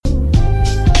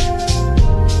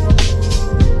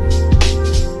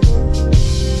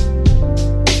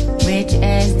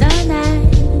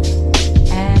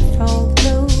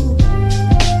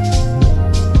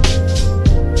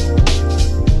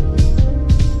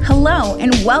Hello,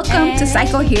 and welcome to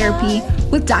Psychotherapy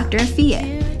with Dr.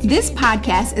 Afia. This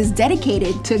podcast is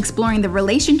dedicated to exploring the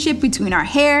relationship between our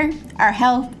hair, our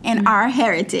health, and our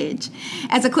heritage.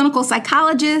 As a clinical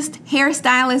psychologist,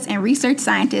 hairstylist, and research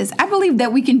scientist, I believe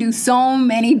that we can do so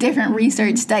many different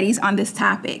research studies on this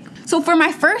topic. So for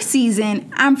my first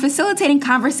season, I'm facilitating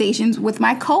conversations with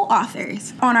my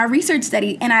co-authors on our research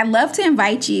study, and I'd love to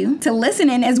invite you to listen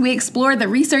in as we explore the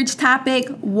research topic,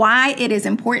 why it is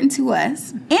important to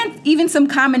us, and even some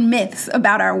common myths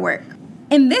about our work.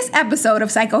 In this episode of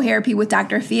Psychotherapy with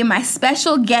Dr. Afia, my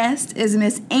special guest is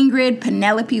Miss Ingrid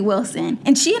Penelope Wilson,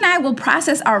 and she and I will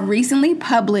process our recently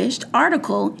published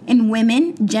article in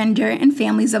Women, Gender, and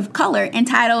Families of Color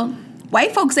entitled,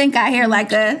 White Folks Ain't Got Hair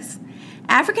Like Us,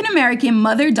 African American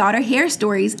Mother-Daughter Hair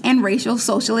Stories and Racial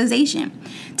Socialization.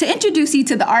 To introduce you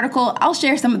to the article, I'll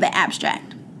share some of the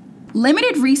abstract.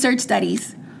 Limited research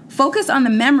studies focus on the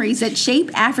memories that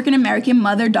shape African American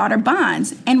mother-daughter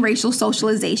bonds and racial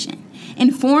socialization.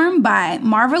 Informed by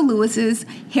Marva Lewis's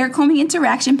hair combing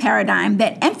interaction paradigm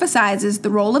that emphasizes the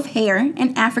role of hair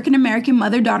in African American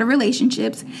mother-daughter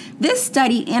relationships, this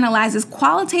study analyzes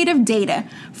qualitative data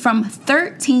from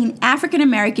 13 African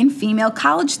American female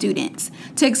college students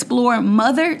to explore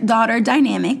mother-daughter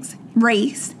dynamics,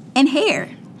 race, and hair.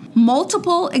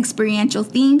 Multiple experiential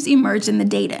themes emerge in the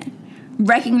data,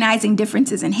 recognizing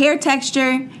differences in hair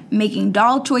texture, making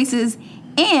doll choices,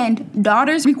 and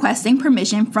daughters requesting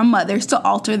permission from mothers to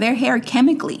alter their hair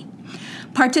chemically.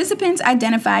 Participants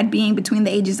identified being between the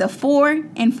ages of 4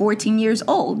 and 14 years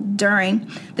old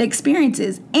during the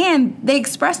experiences, and they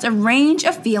expressed a range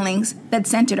of feelings that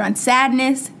centered on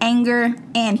sadness, anger,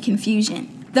 and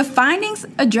confusion. The findings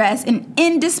address an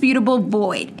indisputable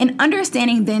void in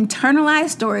understanding the internalized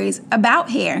stories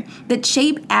about hair that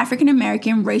shape African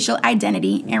American racial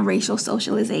identity and racial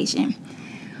socialization.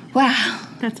 Wow.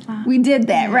 That's wow. We did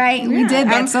that, right? Yeah. We did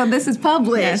that. So this is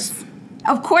published. Yes.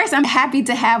 Of course, I'm happy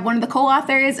to have one of the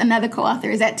co-authors. Another co-author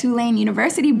is at Tulane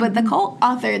University, but the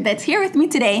co-author that's here with me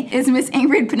today is Miss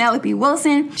Ingrid Penelope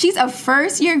Wilson. She's a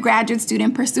first-year graduate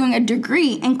student pursuing a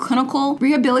degree in clinical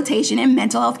rehabilitation and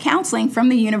mental health counseling from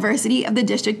the University of the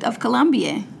District of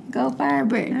Columbia. Go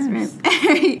Firebirds.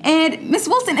 Yes. And Ms.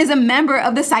 Wilson is a member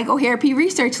of the Psychotherapy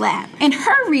Research Lab, and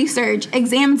her research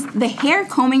examines the hair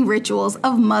combing rituals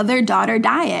of mother-daughter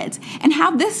dyads and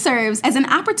how this serves as an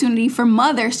opportunity for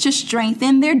mothers to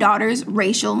strengthen their daughters'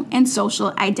 racial and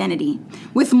social identity.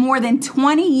 With more than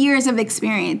 20 years of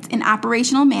experience in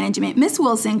operational management, Ms.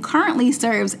 Wilson currently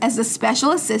serves as the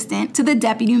special assistant to the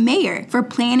deputy mayor for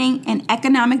planning and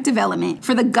economic development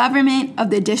for the government of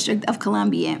the District of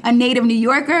Columbia. A native New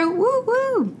Yorker,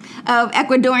 of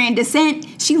Ecuadorian descent,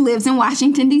 she lives in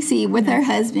Washington, D.C. with her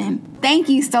husband. Thank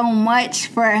you so much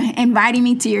for inviting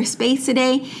me to your space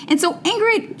today. And so,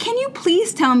 Ingrid, can you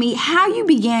please tell me how you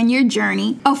began your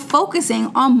journey of focusing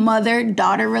on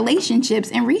mother-daughter relationships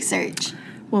and research?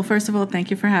 Well, first of all, thank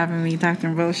you for having me, Dr.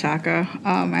 Vilshaka.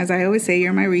 As I always say,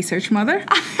 you're my research mother.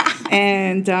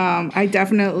 And I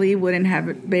definitely wouldn't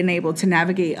have been able to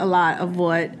navigate a lot of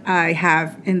what I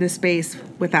have in this space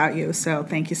without you. So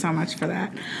thank you so much for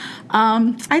that.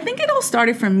 I think it all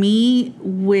started for me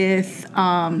with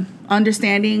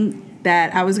understanding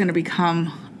that I was going to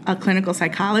become a clinical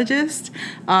psychologist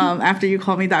after you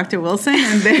called me Dr. Wilson.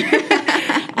 And then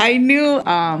I knew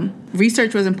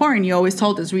research was important. You always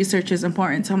told us research is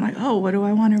important. So I'm like, oh, what do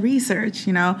I want to research,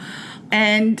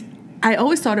 And I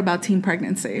always thought about teen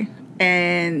pregnancy.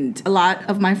 And a lot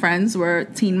of my friends were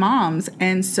teen moms.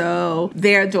 And so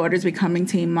their daughters becoming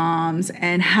teen moms.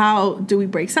 And how do we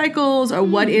break cycles? Or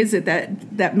what is it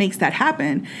that makes that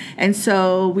happen? And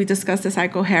so we discussed the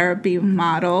psychotherapy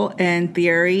model and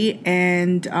theory.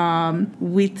 And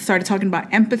we started talking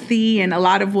about empathy. And a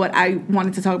lot of what I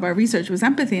wanted to talk about research was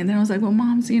empathy. And then I was like, well,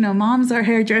 moms are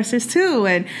hairdressers too.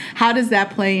 And how does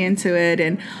that play into it?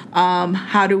 And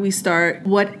how do we start?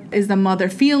 What is the mother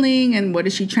feeling? And what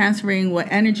is she transferring?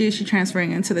 What energy is she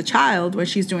transferring into the child when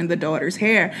she's doing the daughter's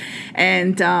hair?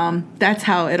 And that's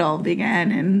how it all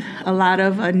began. And a lot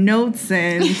of notes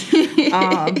and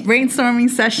brainstorming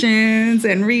sessions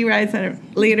and rewrites.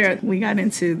 And later we got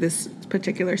into this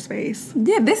particular space.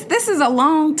 Yeah, this is a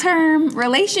long-term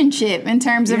relationship in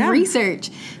terms of research.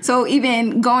 So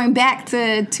even going back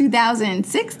to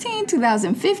 2016,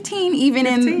 2015, even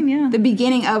in the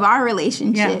beginning of our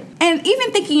relationship. Yeah. And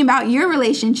even thinking about your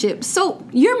relationship. So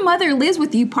your mother lives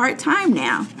with you part-time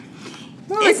now.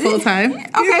 Well, like full-time. Okay,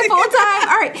 full-time.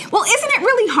 All right. Well, isn't it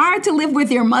really hard to live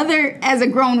with your mother as a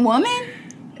grown woman?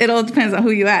 It all depends on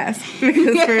who you ask.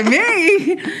 Because for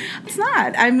me, it's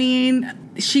not. I mean,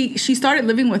 she started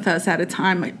living with us at a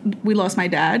time we lost my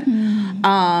dad,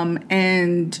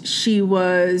 and she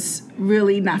was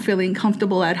really not feeling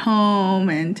comfortable at home,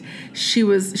 and she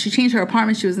changed her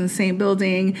apartment. She was in the same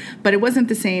building, but it wasn't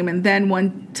the same. And then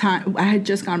one time I had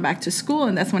just gone back to school,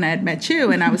 and that's when I had met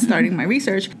you, and I was starting my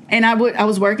research, and I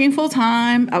was working full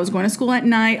time. I was going to school at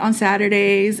night on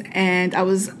Saturdays, and I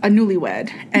was a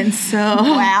newlywed. And so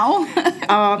wow.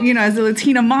 As a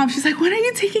Latina mom, she's like, when are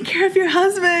you taking care of your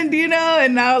husband,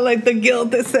 and now like the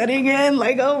guilt is setting in,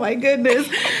 like, oh my goodness,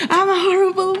 I'm a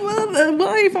horrible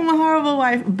wife, I'm a horrible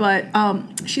wife. But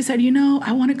she said,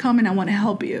 I want to come and I want to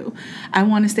help you. I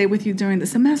want to stay with you during the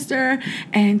semester,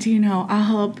 and I'll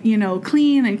help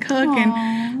clean and cook. Aww.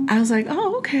 And I was like,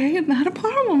 oh, okay, not a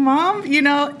problem, Mom.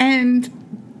 And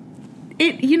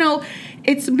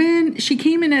it she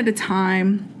came in at a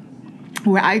time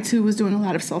where I too was doing a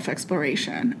lot of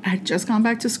self-exploration. I had just gone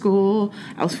back to school.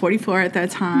 I was 44 at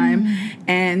that time.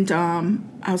 And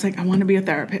I was like, I want to be a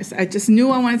therapist. I just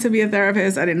knew I wanted to be a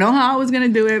therapist. I didn't know how I was going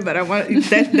to do it, but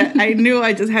I knew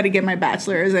I just had to get my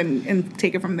bachelor's and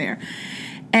take it from there.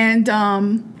 And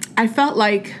I felt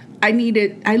like I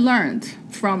learned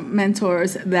from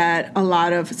mentors that a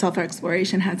lot of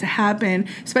self-exploration had to happen,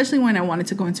 especially when I wanted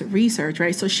to go into research,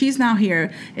 right? So she's now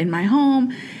here in my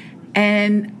home,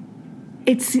 and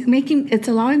it's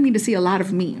allowing me to see a lot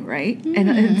of me, right? And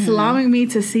it's allowing me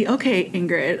to see, okay,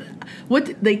 Ingrid,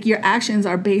 what, like, your actions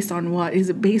are based on what? Is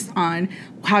it based on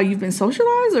how you've been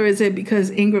socialized, or is it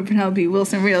because Ingrid Penelope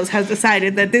Wilson Rios has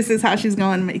decided that this is how she's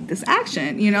going to make this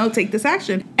action, take this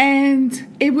action?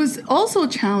 And it was also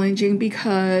challenging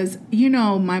because,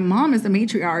 my mom is the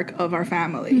matriarch of our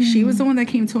family. She was the one that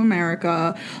came to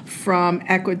America from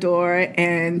Ecuador,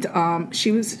 and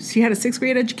she had a 6th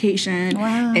grade education.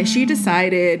 Wow. And she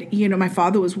decided, my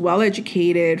father was well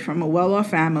educated from a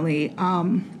well-off family,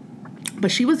 but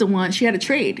she was the one, she had a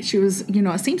trade. She was,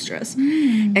 a seamstress.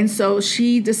 And so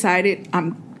she decided,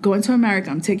 I'm going to America,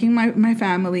 I'm taking my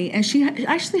family. And she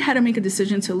actually had to make a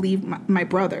decision to leave my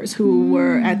brothers, who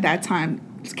were at that time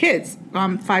kids,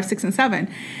 5, 6, and 7.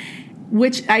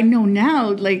 Which I know now,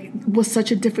 like, was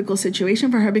such a difficult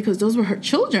situation for her because those were her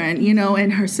children,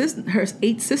 and her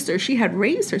 8th sister, she had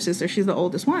raised her sister. She's the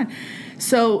oldest one.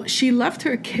 So she left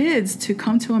her kids to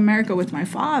come to America with my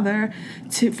father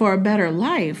for a better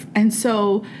life. And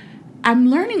so I'm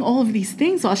learning all of these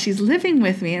things while she's living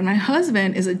with me. And my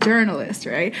husband is a journalist,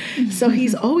 right? So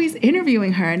he's always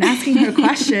interviewing her and asking her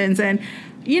questions. And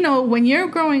when you're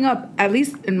growing up, at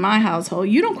least in my household,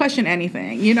 you don't question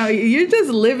anything. You're just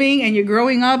living and you're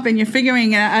growing up and you're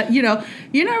figuring out, you're not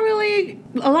really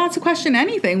allowed to question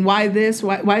anything. Why this?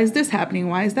 Why is this happening?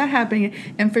 Why is that happening?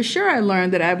 And for sure, I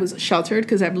learned that I was sheltered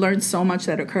because I've learned so much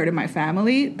that occurred in my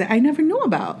family that I never knew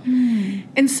about.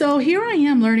 And so here I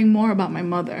am learning more about my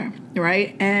mother,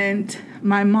 right? And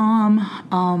my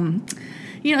mom,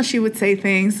 she would say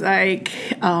things like,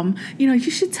 you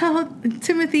should tell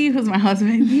Timothy, who's my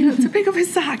husband, to pick up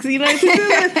his socks, and I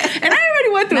already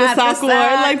went through a sock war,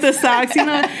 like the socks,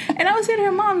 and I would say to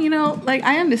her, Mom, like,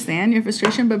 I understand your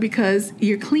frustration, but because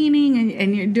you're cleaning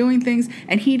and you're doing things,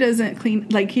 and he doesn't clean,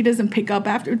 like, he doesn't pick up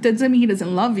after, it doesn't mean he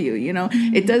doesn't love you,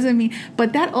 it doesn't mean,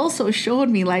 but that also showed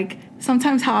me, like,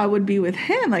 sometimes how I would be with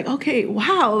him, like, okay,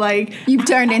 wow, like, you've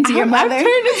turned into your mother.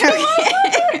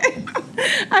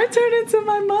 I turned into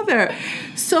my mother.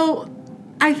 So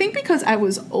I think because I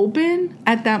was open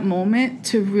at that moment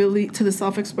to the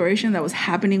self-exploration that was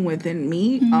happening within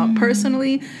me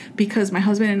personally, because my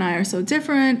husband and I are so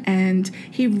different, and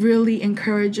he really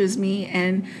encourages me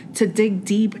and to dig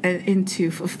deep and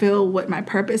to fulfill what my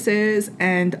purpose is,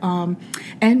 and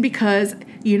because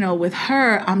with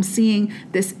her, I'm seeing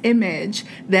this image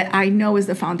that I know is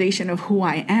the foundation of who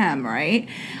I am, right?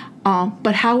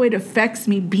 But how it affects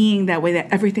me being that way,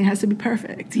 that everything has to be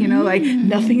perfect, like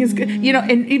nothing is good,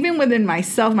 and even within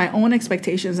myself, my own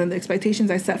expectations and the expectations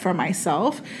I set for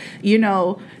myself,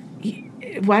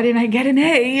 why didn't I get an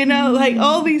A, like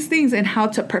all these things, and how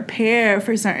to prepare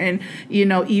for certain,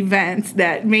 events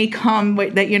that may come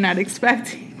that you're not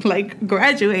expecting, like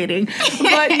graduating,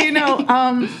 but,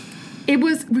 it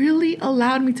was really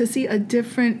allowed me to see a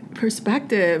different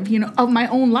perspective, of my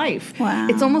own life. Wow.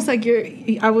 It's almost like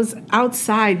I was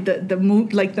outside the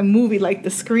movie, like the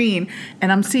screen,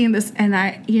 and I'm seeing this, and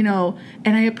I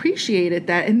appreciated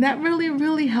that. And that really,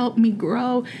 really helped me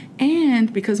grow.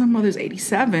 And because my mother's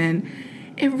 87,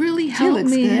 it really helped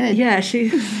me. Good. Yeah,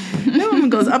 that woman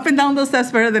goes up and down those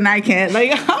steps better than I can. Like,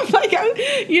 I'm like,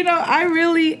 it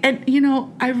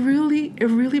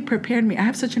really prepared me. I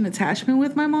have such an attachment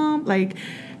with my mom. Like,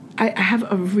 I have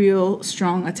a real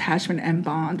strong attachment and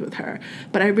bond with her.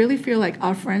 But I really feel like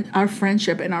our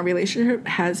friendship and our relationship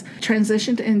has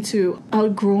transitioned into a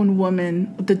grown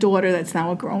woman, the daughter that's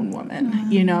now a grown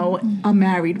woman, you know, a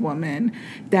married woman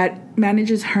that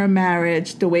manages her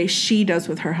marriage the way she does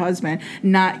with her husband.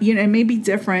 Not, you know, it may be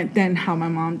different than how my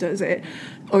mom does it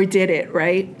or did it,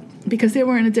 right? Because they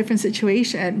were in a different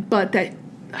situation, but that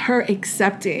her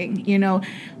accepting, you know,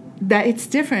 that it's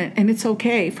different and it's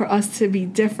okay for us to be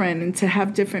different and to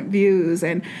have different views.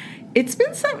 And it's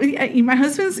been my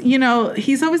husband's, you know,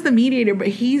 he's always the mediator, but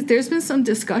there's been some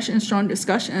strong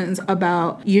discussions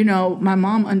about, you know, my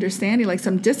mom understanding like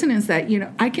some dissonance that, you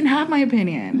know, I can have my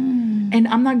opinion and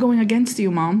I'm not going against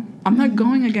you, Mom. I'm not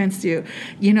going against you,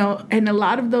 you know, and a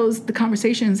lot of the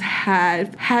conversations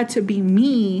have had to be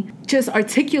me just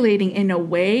articulating in a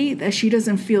way that she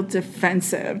doesn't feel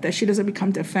defensive, that she doesn't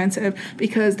become defensive,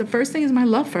 because the first thing is my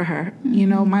love for her, you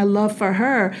know, my love for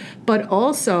her, but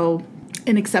also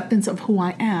an acceptance of who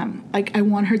I am. Like, I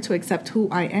want her to accept who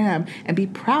I am and be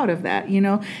proud of that, you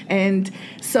know? And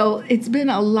so it's been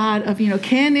a lot of, you know,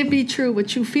 can it be true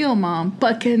what you feel, Mom?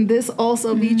 But can this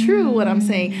also be true, what I'm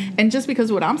saying? And just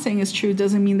because what I'm saying is true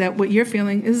doesn't mean that what you're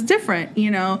feeling is different, you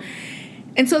know?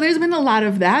 And so there's been a lot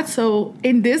of that. So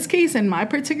in this case, in my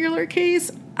particular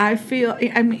case, I feel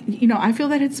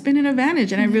that it's been an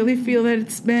advantage. And I really feel that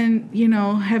it's been, you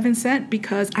know, heaven sent,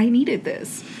 because I needed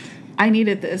this.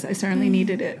 I certainly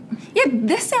needed it. Yeah,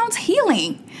 this sounds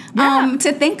healing. Yeah.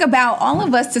 To think about, all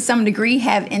of us to some degree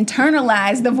have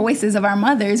internalized the voices of our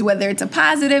mothers, whether it's a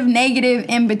positive, negative,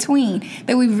 in between,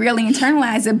 that we've really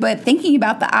internalized it. But thinking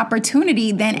about the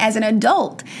opportunity then as an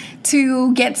adult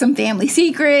to get some family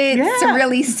secrets, to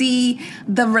really see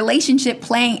the relationship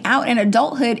playing out in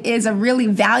adulthood is a really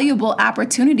valuable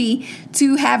opportunity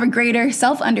to have a greater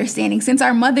self-understanding, since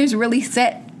our mothers really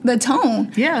set the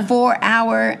tone for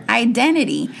our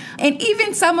identity and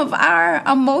even some of our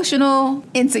emotional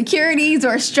insecurities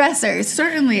or stressors.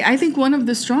 Certainly. I think one of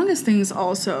the strongest things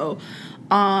also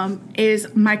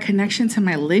is my connection to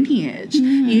my lineage.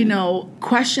 You know,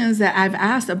 questions that I've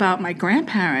asked about my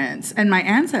grandparents and my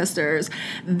ancestors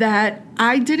that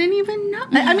I didn't even know.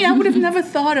 I mean, I would have never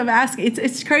thought of asking.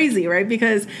 It's crazy, right?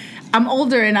 Because I'm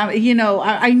older and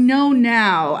I know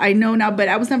now, but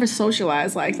I was never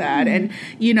socialized like that. And,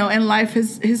 you know, and life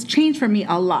has changed for me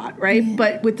a lot, right? Yeah.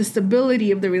 But with the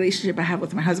stability of the relationship I have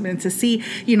with my husband, to see,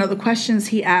 you know, the questions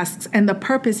he asks and the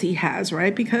purpose he has,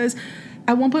 right? Because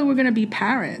at one point we're going to be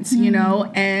parents, you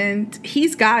know, and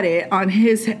he's got it on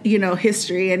his, you know,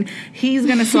 history, and he's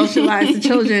going to socialize the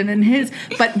children and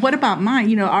but what about mine?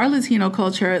 You know, our Latino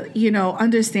culture, you know,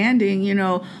 understanding, you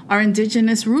know, our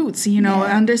indigenous roots, you know,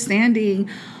 understanding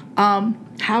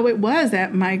how it was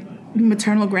that my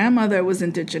maternal grandmother was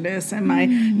indigenous and my,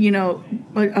 you know,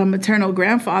 maternal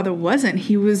grandfather wasn't.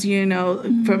 He was, you know,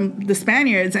 from the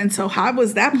Spaniards. And so how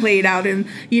was that played out in,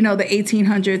 you know, the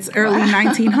 1800s, early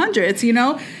 1900s, you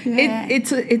know?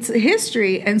 It's a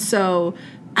history. And so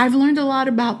I've learned a lot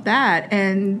about that,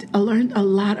 and I learned a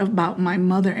lot about my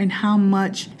mother and how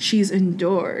much she's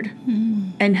endured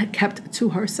and kept to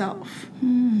herself.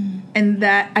 And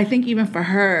that, I think even for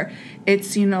her,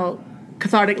 it's, you know,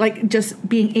 cathartic, like just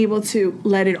being able to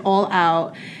let it all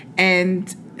out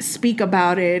and speak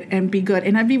about it and be good.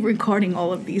 And I'd be recording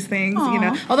all of these things, you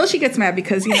know, although she gets mad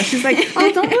because, you know, she's like,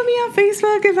 oh, don't put me on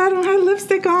Facebook if I don't have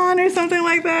lipstick on or something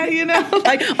like that, you know,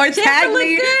 like, or tag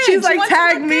me. She's like,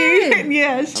 tag me.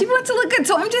 Yeah. She wants to look good.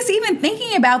 So I'm just even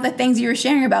thinking about the things you were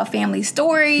sharing about family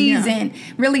stories and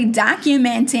really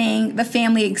documenting the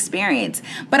family experience.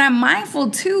 But I'm mindful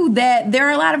too that there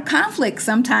are a lot of conflicts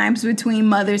sometimes between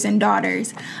mothers and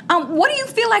daughters. What do you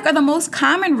feel like are the most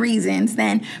common reasons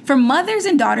then for mothers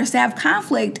and daughters to have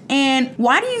conflict, and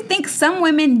why do you think some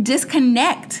women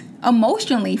disconnect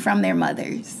emotionally from their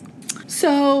mothers?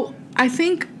 So I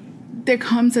think there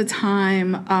comes a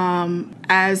time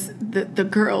as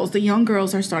the young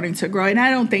girls are starting to grow, and I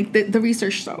don't think that the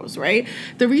research shows, right?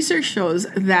 The research shows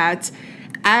that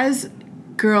as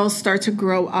girls start to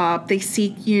grow up, they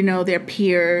seek, you know, their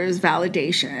peers'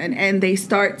 validation, and they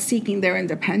start seeking their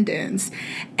independence.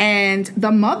 And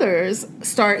the mothers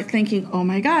start thinking, oh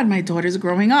my God, my daughter's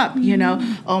growing up, you know,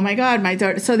 oh my God, my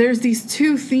daughter. So there's these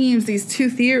two themes, these two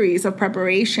theories of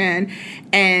preparation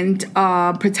and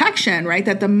protection, right,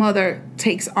 that the mother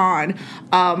takes on.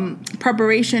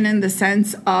 Preparation in the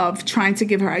sense of trying to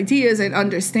give her ideas and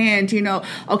understand,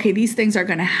 okay, these things are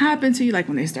going to happen to you, like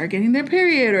when they start getting their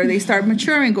period or they start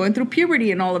maturing, going through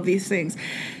puberty and all of these things.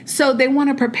 So they want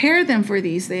to prepare them for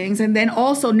these things. And then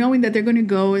also knowing that they're going to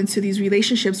go into these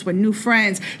relationships with new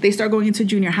friends. They start going into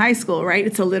junior high school, right?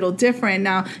 It's a little different.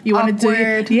 Now you want to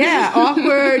do,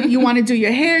 awkward. You want to do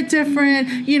your hair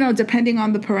different, depending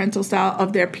on the parental style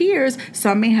of their peers.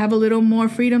 Some may have a little more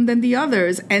freedom than the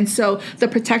others. And so the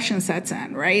protection sets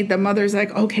in, right? The mother's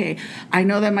like, okay, I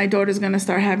know that my daughter's going to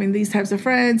start having these types of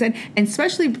friends. And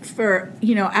especially for,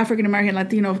 African-American,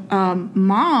 Latino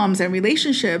moms and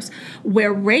relationships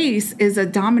where race is a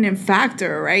dominant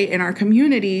factor, right, in our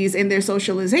communities, in their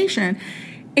socialization,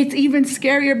 it's even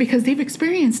scarier because they've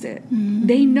experienced it. Mm-hmm.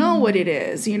 They know what it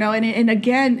is, and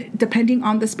again, depending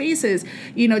on the spaces,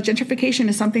 gentrification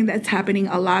is something that's happening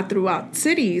a lot throughout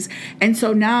cities. And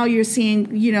so now you're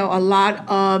seeing, a lot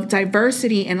of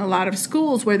diversity in a lot of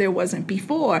schools where there wasn't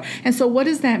before. And so what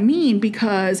does that mean?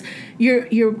 Because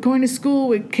you're going to school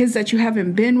with kids that you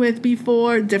haven't been with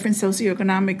before, different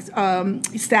socioeconomic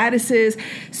statuses.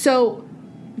 So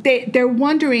they're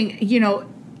wondering,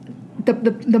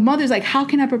 the mother's like, how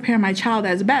can I prepare my child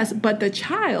as best? But the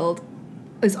child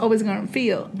is always going to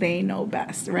feel they know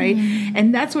best, right? Mm-hmm.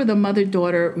 And that's where the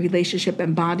mother-daughter relationship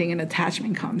and bonding and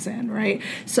attachment comes in, right?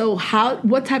 So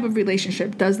what type of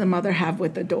relationship does the mother have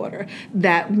with the daughter?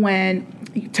 That when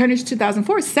Turnage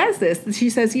 2004 says this,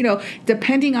 she says,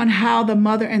 depending on how the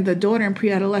mother and the daughter in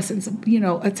pre-adolescence,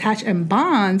 attach and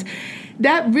bond,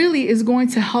 that really is going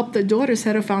to help the daughter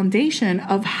set a foundation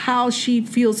of how she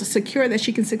feels secure that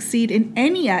she can succeed in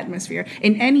any atmosphere,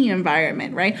 in any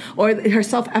environment, right? Or her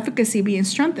self-efficacy being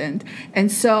strengthened.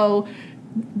 And so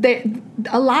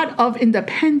a lot of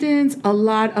independence, a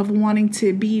lot of wanting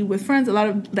to be with friends, a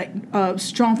lot of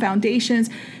strong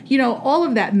foundations, all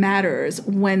of that matters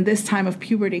when this time of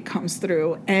puberty comes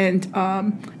through, and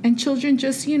children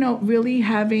just really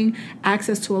having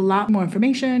access to a lot more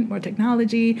information, more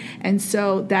technology, and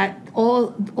so that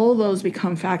all those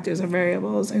become factors and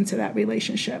variables into that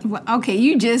relationship. Okay,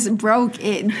 you just broke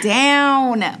it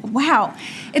down. Wow,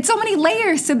 it's so many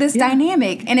layers to this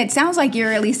dynamic, and it sounds like you're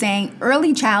really saying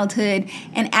early childhood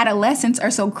and adolescence are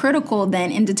so critical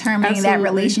then in determining that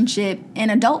relationship in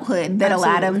adulthood that a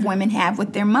lot of women have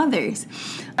with their mothers.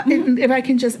 And if I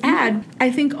can just add,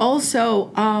 I think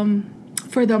also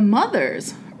for the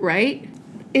mothers, right?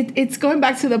 It's going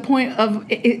back to the point of,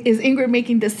 is Ingrid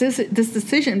making this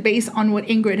decision based on what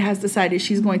Ingrid has decided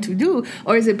she's going to do?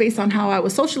 Or is it based on how I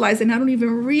was socialized and I don't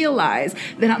even realize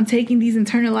that I'm taking these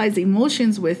internalized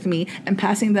emotions with me and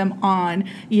passing them on,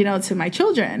 to my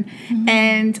children? Mm-hmm.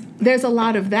 And there's a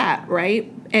lot of that, right?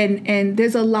 And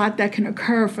there's a lot that can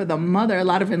occur for the mother, a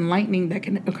lot of enlightening that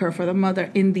can occur for the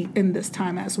mother in this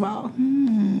time as well.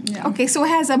 Mm. Yeah. Okay, so it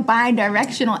has a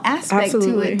bi-directional aspect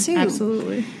to it too.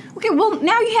 Absolutely. Okay, well,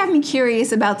 now you have me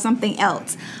curious about something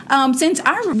else. Since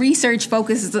our research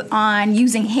focuses on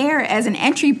using hair as an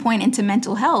entry point into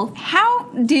mental health, how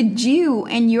did you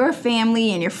and your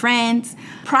family and your friends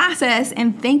process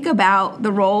and think about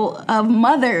the role of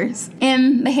mothers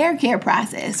in the hair care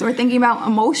process, or thinking about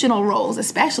emotional roles,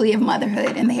 especially of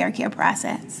motherhood in the hair care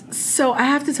process? So I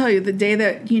have to tell you, the day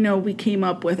that, we came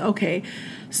up with, okay,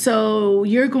 so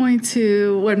you're going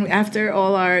to, after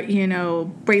all our,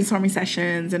 brainstorming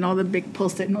sessions and all the big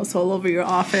Post-it notes all over your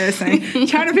office and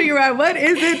trying to figure out what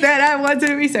is it that I want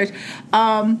to research,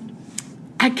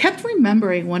 I kept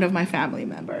remembering one of my family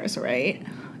members, right?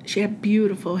 She had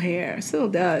beautiful hair, still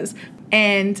does.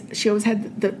 And she always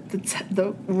had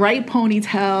the right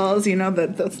ponytails,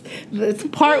 the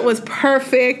part was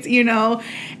perfect,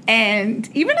 And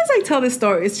even as I tell this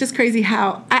story, it's just crazy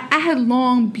how I had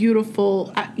long,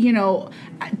 beautiful,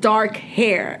 dark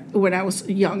hair when I was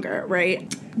younger,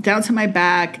 right? Down to my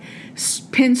back,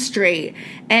 pinned straight.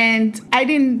 And I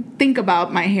didn't think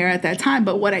about my hair at that time,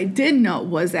 but what I did know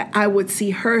was that I would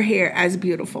see her hair as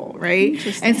beautiful, right?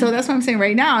 And so that's what I'm saying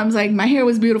right now. I'm like, my hair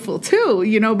was beautiful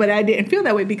too, but I didn't feel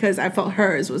that way because I felt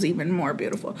hers was even more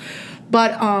beautiful.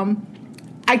 But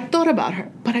I thought about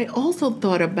her, but I also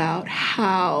thought about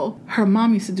how her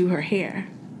mom used to do her hair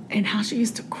and how she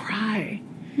used to cry.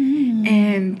 Mm.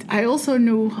 And I also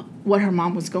knew what her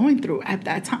mom was going through at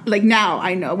that time. Like now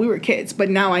I know, we were kids, but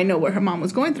now I know what her mom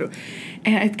was going through.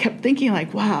 And I kept thinking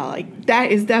like, wow, like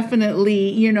that is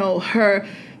definitely, her,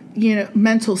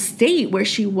 mental state where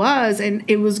she was, and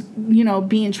it was,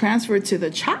 being transferred to the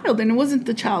child, and it wasn't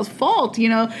the child's fault,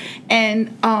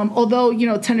 and although,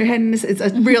 tenderheadedness is a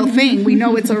real thing, we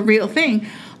know it's a real thing.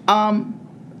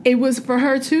 it was for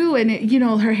her too. And it, you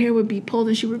know, her hair would be pulled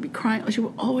and she would be crying. She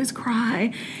would always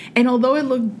cry. And although it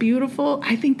looked beautiful,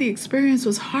 I think the experience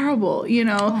was horrible, you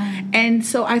know. Oh. And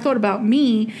so I thought about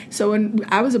me. So when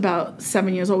I was about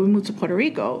 7 years old, we moved to Puerto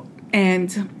Rico.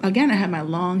 And again, I had my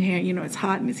long hair, you know, it's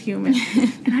hot and it's humid.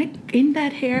 And in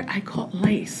that hair, I caught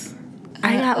lice.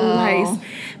 I got lice.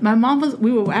 My mom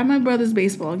we were at my brother's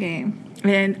baseball game.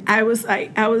 And I was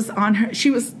on her,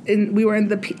 we were in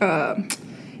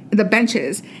the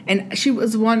benches, and she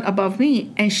was one above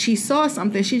me, and she saw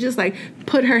something. She just like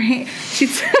put her hand, she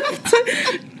dug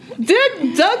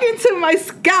into my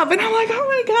scalp, and I'm like, oh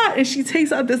my God. And she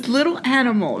takes out this little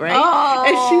animal, right? Oh.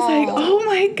 And she's like, oh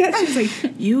my God. She's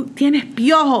like, you tienes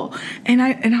piojo. And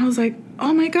I was like,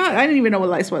 oh my God. I didn't even know what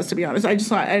lice was, to be honest. I just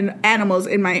saw animals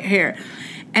in my hair.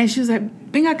 And she was like,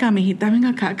 ven acá, mijita, ven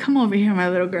acá. Come over here, my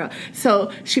little girl. So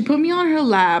she put me on her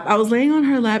lap. I was laying on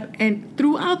her lap. And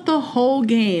throughout the whole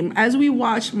game, as we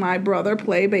watched my brother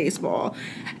play baseball,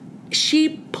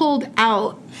 she pulled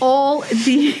out all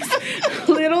these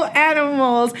little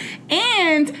animals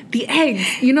and the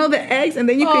eggs. You know, the eggs? And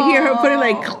then you could hear her put it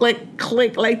like click,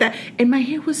 click, like that. And my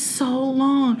hair was so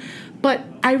long. But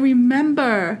I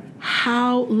remember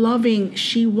how loving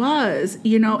she was,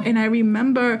 you know, and I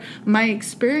remember my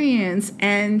experience,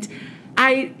 and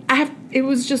it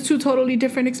was just two totally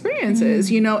different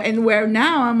experiences, you know, and where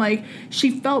now I'm like,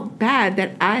 she felt bad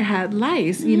that I had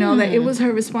lice, you know, that it was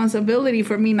her responsibility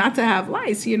for me not to have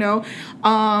lice, you know.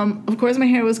 Of course, my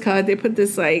hair was cut. They put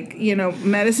this, like, you know,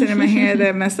 medicine in my hair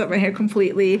that messed up my hair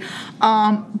completely.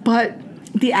 But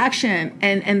the action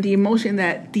and the emotion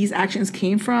that these actions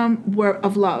came from were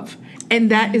of love. And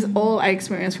that is all I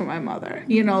experienced from my mother,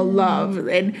 you know, love.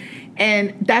 And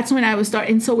that's when I would start.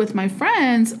 And so with my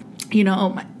friends, you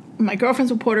know, my girlfriends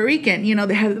were Puerto Rican, you know,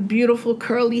 they had beautiful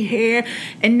curly hair.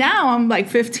 And now I'm like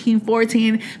 15,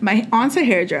 14. My aunt's a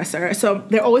hairdresser, so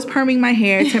they're always perming my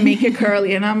hair to make it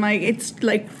curly. And I'm like, it's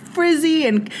like frizzy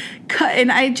and cut. And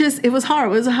it was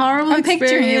horrible. It was a horrible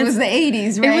experience. Picturing it was the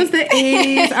 80s, right? It was the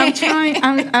 80s.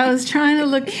 I was trying to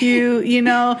look cute, you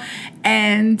know,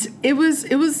 and it was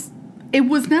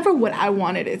never what I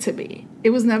wanted it to be. It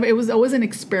was always an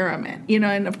experiment, you know,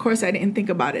 and of course I didn't think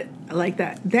about it like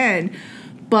that then.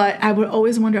 But I would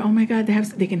always wonder, oh my God,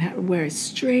 they can wear it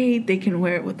straight, they can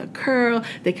wear it with a curl,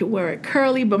 they can wear it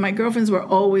curly. But my girlfriends were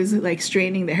always like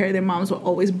straightening their hair. Their moms were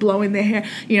always blowing their hair,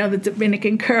 you know, the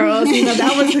Dominican curls, you know,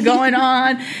 that was going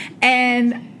on.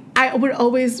 And I would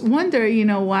always wonder, you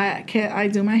know, why can't I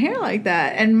do my hair like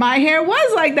that? And my hair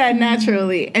was like that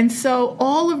naturally. And so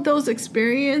all of those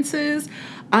experiences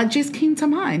just came to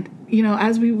mind, you know,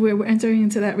 as we were entering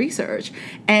into that research.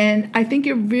 And I think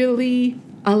it really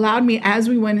allowed me, as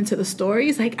we went into the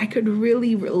stories, like I could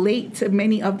really relate to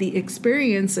many of the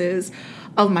experiences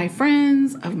of my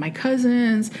friends, of my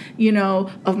cousins, you know,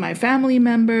 of my family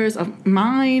members, of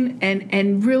mine,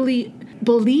 and really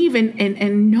believe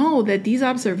and know that these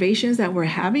observations that we're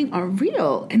having are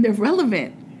real and they're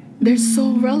relevant. They're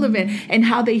so relevant, and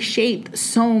how they shaped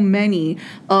so many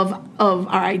of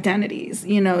our identities,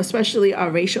 you know, especially our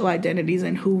racial identities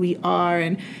and who we are,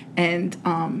 and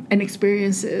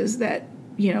experiences that,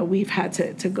 you know, we've had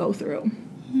to go through.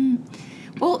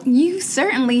 Well, you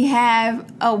certainly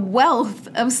have a wealth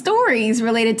of stories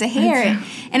related to hair,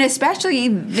 and especially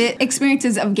the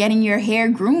experiences of getting your hair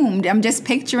groomed. I'm just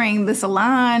picturing the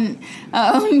salon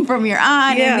from your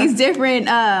aunt and these different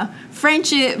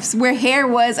friendships where hair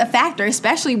was a factor,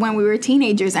 especially when we were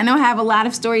teenagers. I know I have a lot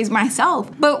of stories myself,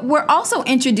 but we're also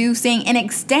introducing and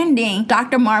extending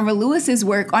Dr. Marva Lewis's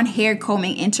work on hair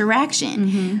combing interaction.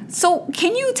 Mm-hmm. So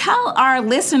can you tell our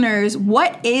listeners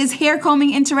what is hair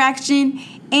combing interaction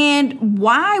and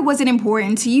why was it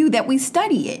important to you that we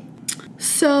study it?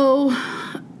 So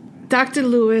Dr.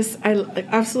 Lewis, I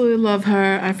absolutely love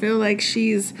her. I feel like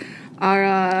she's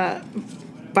our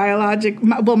not biological,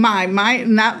 but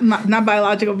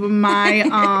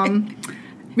my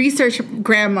research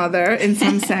grandmother in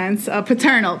some sense,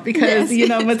 paternal, because you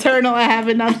know, maternal, I have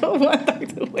another one,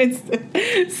 Dr. Winston.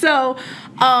 So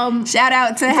shout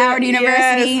out to Howard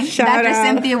University, Dr.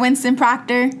 Cynthia Winston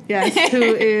Proctor. Yes, who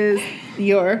is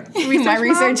your research my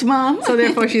research mom. So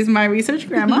therefore, she's my research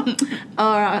grandma.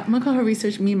 I'm gonna call her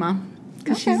research Mima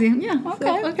because she's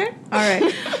okay. Okay, all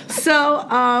right. So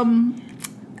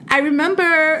I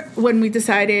remember when we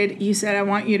decided, you said, I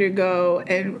want you to go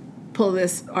and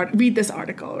read this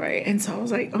article, right? And so I was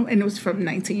like, oh, and it was from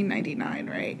 1999,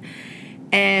 right?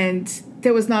 And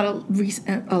there was not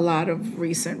a lot of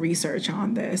recent research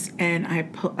on this. And I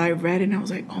read it and I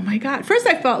was like, oh my God. First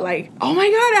I felt like, oh my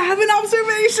God, I have an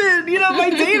observation. You know,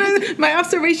 my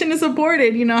observation is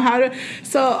supported, you know,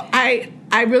 so I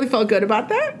I really felt good about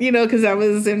that, because I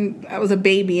was a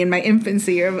baby in my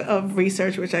infancy of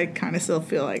research, which I kind of still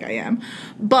feel like I am.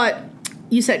 But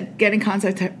you said get in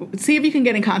contact, see if you can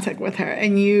get in contact with her.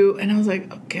 And I was like,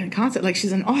 oh, get in contact? Like,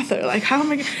 she's an author. Like, how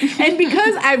am I and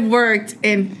because I've worked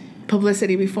in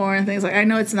publicity before and things, like, I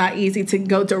know it's not easy to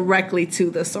go directly to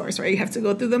the source, right? You have to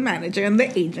go through the manager and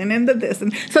the agent and the this.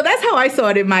 And so that's how I saw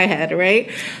it in my head, right?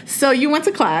 So you went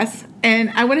to class,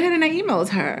 and I went ahead and I emailed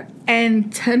her.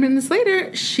 And 10 minutes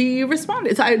later, she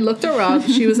responded. So I looked her up.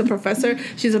 She was a professor.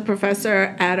 She's a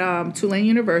professor at Tulane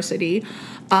University.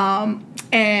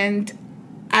 And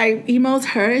I emailed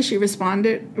her, and she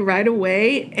responded right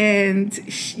away, and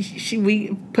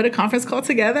we put a conference call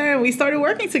together, and we started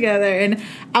working together, and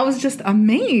I was just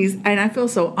amazed, and I feel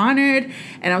so honored,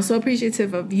 and I'm so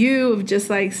appreciative of you, of just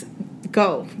like,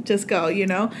 just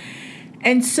go,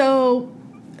 and so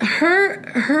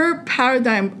her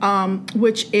paradigm,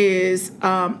 which is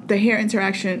the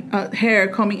hair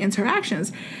combing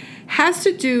interactions, has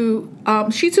to do,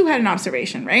 she too had an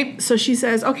observation, right? So she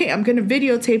says, okay, I'm going to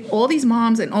videotape all these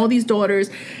moms and all these daughters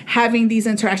having these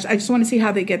interactions. I just want to see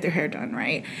how they get their hair done,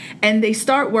 right? And they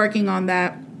start working on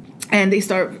that, and they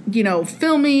start,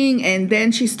 filming, and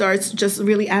then she starts just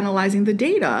really analyzing the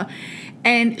data.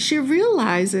 And she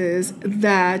realizes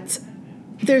that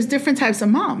there's different types of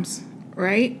moms,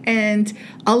 right? And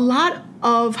a lot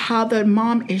of how the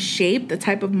mom is shaped, the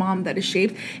type of mom that is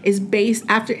shaped, is based,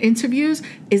 after interviews,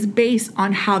 is based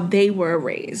on how they were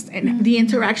raised and the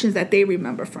interactions that they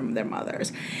remember from their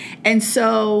mothers. And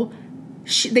so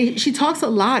she talks a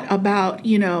lot about,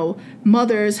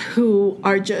 mothers who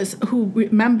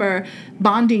remember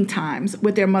bonding times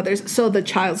with their mothers, so the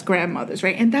child's grandmothers,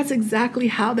 right? And that's exactly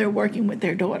how they're working with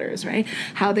their daughters, right?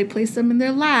 How they place them in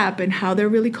their lap, and how they're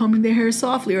really combing their hair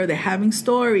softly, or they're having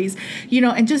stories,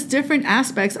 and just different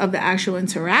aspects of the actual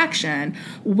interaction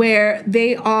where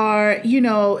they are,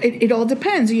 it all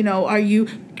depends,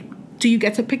 do you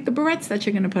get to pick the barrettes that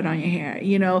you're going to put on your hair,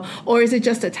 or is it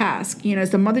just a task?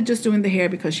 Is the mother just doing the hair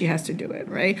because she has to do it,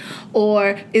 right?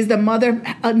 Or is the mother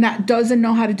doesn't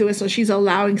know how to do it, so she's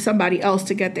allowing somebody else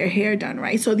to get their hair done,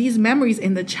 right? So these memories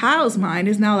in the child's mind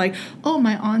is now like, oh,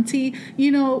 my auntie,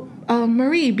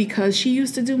 Marie, because she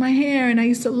used to do my hair, and I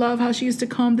used to love how she used to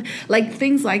comb, like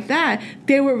things like that.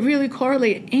 They were really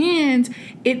correlated, and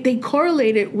they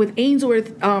correlated with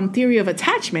Ainsworth theory of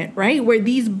attachment, right? Where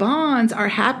these bonds are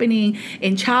happening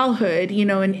in childhood,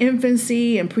 in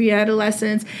infancy and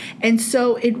pre-adolescence. And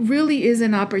so it really is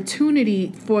an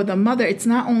opportunity for the mother. It's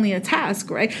not only a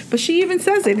task, right? But she even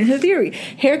says it in her theory.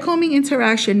 Hair combing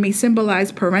interaction may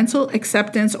symbolize parental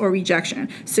acceptance or rejection,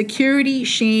 security,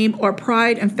 shame, or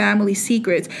pride and family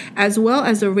secrets, as well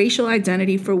as the racial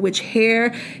identity for which hair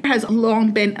has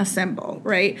long been a symbol,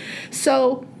 right?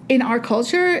 So in our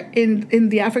culture, in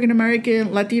the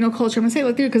African-American, Latino culture, I'm going to say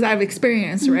Latino because I've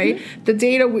experienced, right? The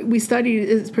data we studied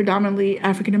is predominantly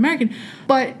African-American.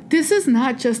 But this is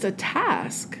not just a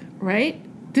task, right?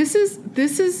 This is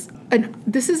an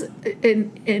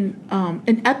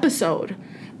episode,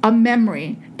 a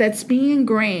memory that's being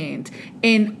ingrained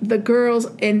in the girls'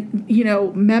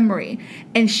 memory,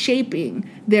 and shaping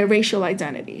their racial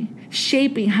identity,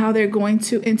 shaping how they're going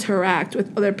to interact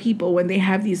with other people when they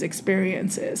have these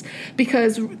experiences.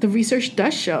 Because the research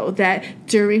does show that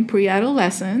during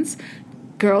pre-adolescence,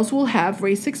 girls will have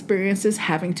race experiences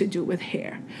having to do with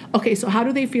hair. Okay, so how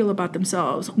do they feel about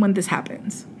themselves when this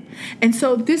happens? And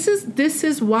so this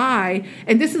is why,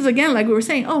 and this is again, like we were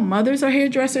saying, mothers are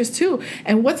hairdressers too.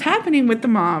 And what's happening with the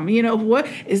mom? What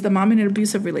is the mom in an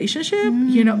abusive relationship?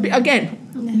 Again,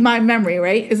 my memory,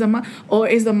 right? Is the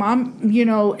mom,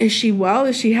 is she well?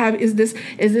 Is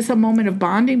this a moment of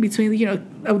bonding between,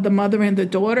 of the mother and the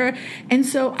daughter? And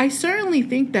so I certainly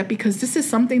think that, because this is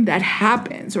something that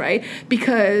happens, right?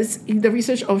 Because the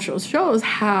research also shows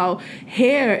how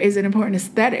hair is an important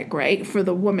aesthetic, right? For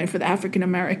the woman, for the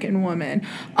African-American woman,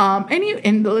 and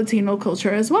in the Latino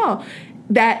culture as well,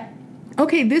 that,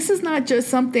 okay, this is not just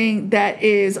something that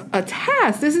is a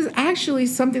task. This is actually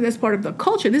something that's part of the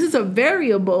culture. This is a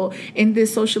variable in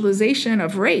this socialization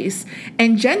of race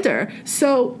and gender.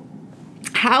 So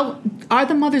how are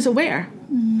the mothers aware?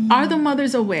 Are the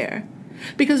mothers aware?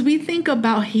 Because we think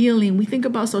about healing, we think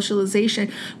about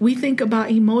socialization, we think about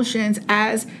emotions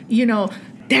as,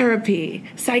 therapy,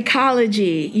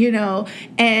 psychology,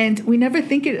 and we never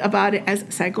think about it as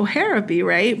psychotherapy,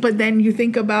 right? But then you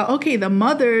think about, okay, the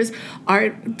mothers are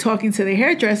talking to the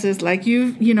hairdressers, like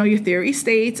your theory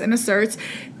states and asserts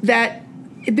that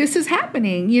this is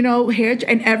happening, hair,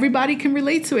 and everybody can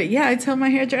relate to it. Yeah, I tell my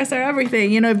hairdresser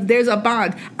everything. If there's a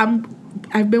bond, I'm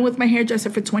I've been with my hairdresser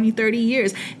for 20, 30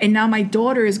 years, and now my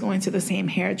daughter is going to the same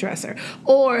hairdresser.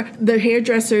 Or the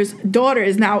hairdresser's daughter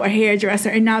is now a hairdresser,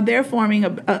 and now they're forming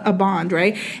a bond,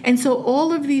 right? And so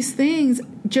all of these things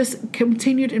just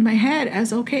continued in my head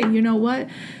as, okay, you know what?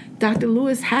 Dr.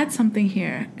 Lewis had something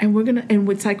here, and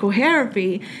with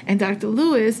psychotherapy and Dr.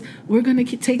 Lewis, we're gonna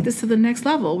take this to the next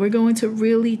level. We're going to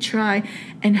really try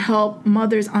and help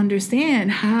mothers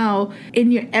understand how,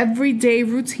 in your everyday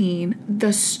routine,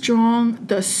 the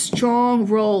strong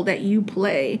role that you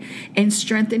play in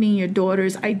strengthening your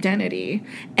daughter's identity,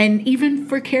 and even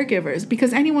for caregivers,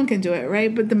 because anyone can do it,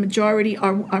 right? But the majority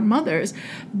are mothers,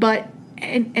 but.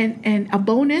 And a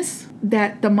bonus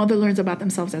that the mother learns about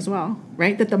themselves as well,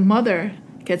 right? That the mother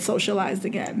gets socialized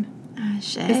again.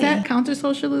 Is that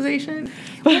counter-socialization?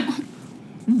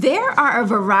 There are a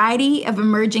variety of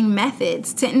emerging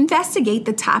methods to investigate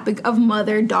the topic of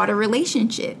mother-daughter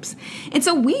relationships. And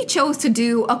so we chose to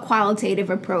do a qualitative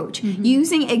approach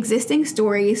using existing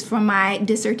stories from my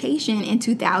dissertation in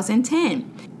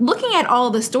 2010. Looking at all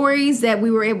the stories that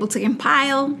we were able to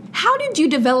compile, how did you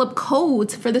develop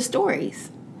codes for the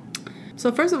stories?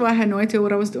 So first of all, I had no idea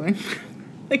what I was doing.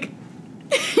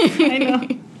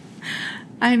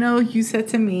 I know you said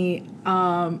to me,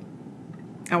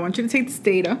 I want you to take this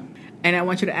data and I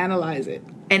want you to analyze it.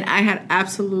 And I had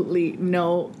absolutely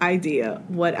no idea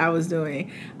what I was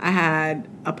doing. I had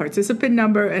a participant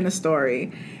number and a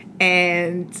story.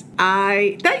 And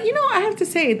I have to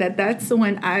say that's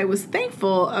when I was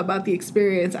thankful about the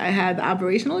experience I had, the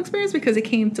operational experience, because it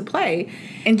came to play.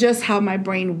 And just how my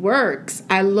brain works,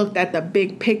 I looked at the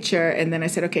big picture and then I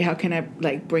said, okay, how can I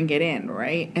bring it in,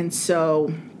 right? And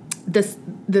so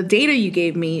the data you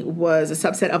gave me was a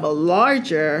subset of a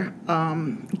larger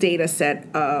data set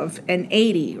of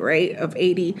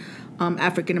 80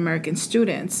 African American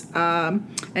students, and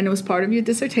it was part of your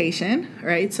dissertation,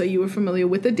 right? So you were familiar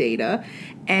with the data,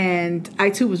 and I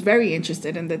too was very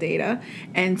interested in the data.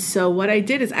 And so what I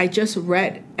did is I just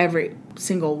read every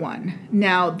single one.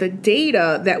 Now the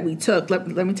data that we took, let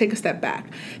me take a step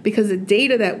back, because the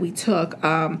data that we took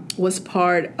was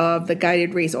part of the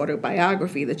Guided Race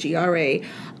Autobiography, the GRA,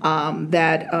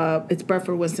 that its birth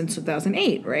was in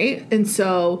 2008, right? And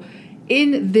so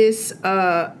in this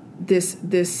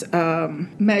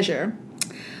measure,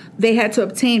 they had to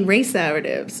obtain race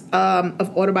narratives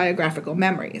of autobiographical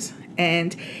memories.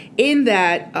 And in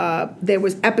that, there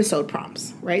was episode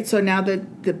prompts, right? So now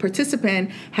the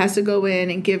participant has to go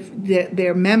in and give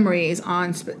their memories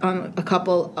on a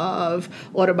couple of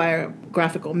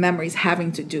autobiographical memories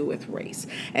having to do with race.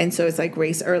 And so it's like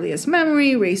race earliest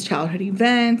memory, race childhood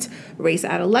event, race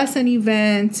adolescent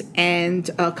event, and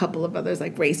a couple of others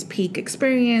like race peak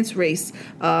experience, race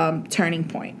turning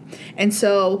point. And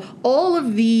so all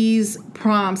of these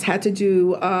prompts had to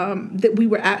do that we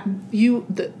were at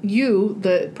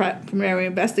the primary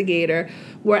investigator,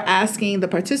 were asking the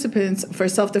participants for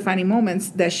self-defining moments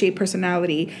that shape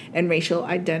personality and racial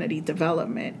identity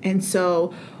development. And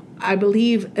so I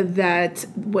believe that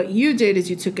what you did is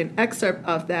you took an excerpt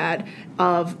of that,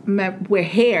 where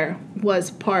hair was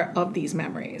part of these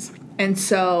memories. And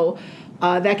so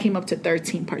that came up to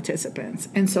 13 participants.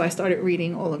 And so I started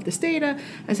reading all of this data.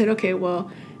 I said, okay, well,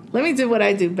 let me do what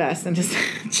I do best and just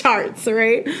charts,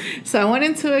 right? So I went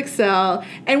into Excel,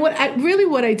 and what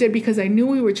I did, because I knew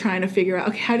we were trying to figure out,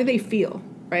 okay, how do they feel,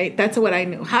 right? That's what I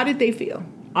knew. How did they feel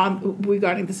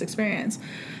regarding this experience?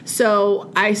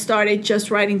 So I started just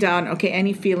writing down, okay,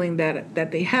 any feeling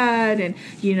that they had, and,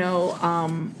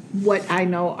 what I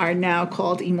know are now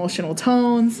called emotional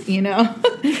tones,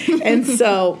 and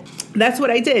so that's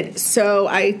what I did. So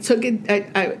I took it.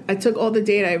 I took all the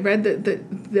data. I read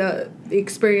the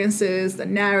experiences, the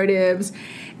narratives,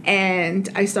 and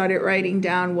I started writing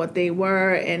down what they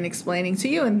were and explaining to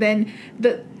you. And then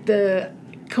the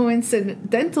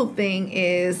coincidental thing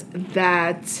is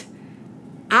that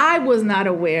I was not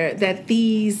aware that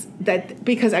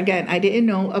because again, I didn't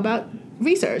know about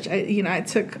research. I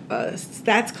took a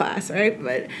stats class,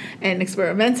 right, and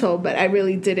experimental, but I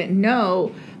really didn't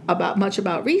know much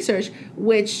about research,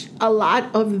 which a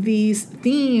lot of these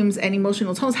themes and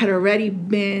emotional tones had already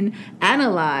been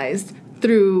analyzed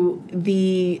through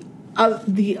the lab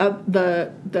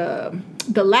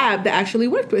that actually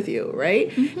worked with you, right?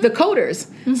 Mm-hmm. The coders.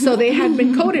 Mm-hmm. So they had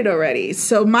been coded already.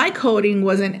 So my coding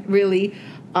wasn't really.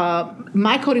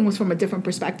 My coding was from a different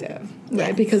perspective, right?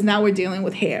 Yes. Because now we're dealing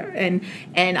with hair, and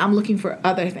I'm looking for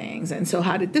other things. And so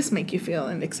how did this make you feel,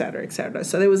 and et cetera, et cetera.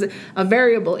 So there was a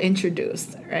variable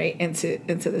introduced, right, into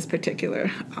this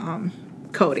particular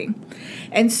coding.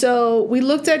 And so we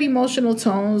looked at emotional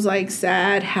tones like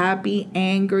sad, happy,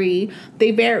 angry.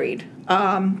 They varied.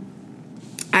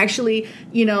 actually,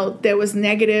 you know, there was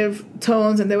negative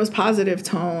tones and there was positive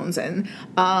tones, and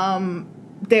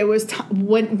there was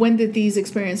when did these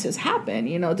experiences happen?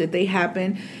 You know, did they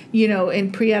happen, you know,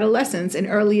 in pre-adolescence, in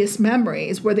earliest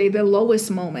memories? Were they the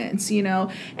lowest moments? You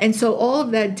know, and so all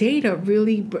of that data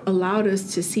really allowed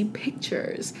us to see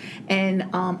pictures and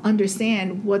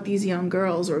understand what these young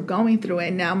girls were going through.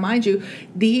 And now, mind you,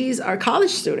 these are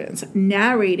college students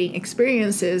narrating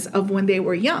experiences of when they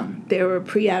were young. They were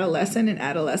pre-adolescent and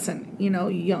adolescent, you know,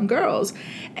 young girls,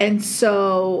 and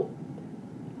so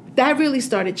that really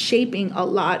started shaping a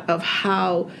lot of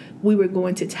how we were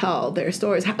going to tell their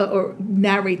stories or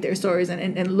narrate their stories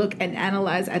and look and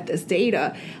analyze at this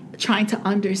data, trying to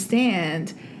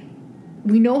understand,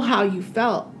 we know how you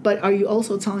felt, but are you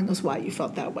also telling us why you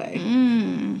felt that way?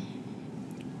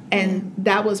 And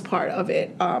that was part of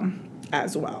it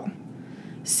as well.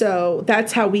 So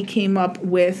that's how we came up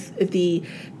with the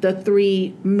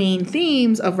three main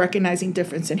themes of recognizing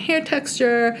difference in hair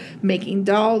texture, making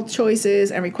doll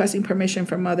choices, and requesting permission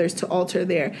from mothers to alter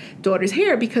their daughter's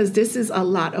hair, because this is a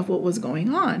lot of what was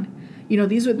going on. You know,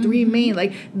 these were three main,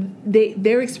 like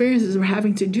their experiences were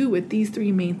having to do with these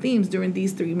three main themes during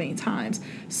these three main times.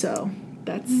 So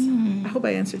that's, I hope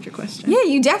I answered your question. Yeah,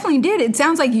 you definitely did. It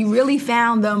sounds like you really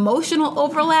found the emotional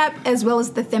overlap as well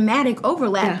as the thematic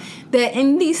overlap. Yeah. That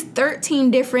in these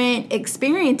 13 different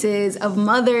experiences of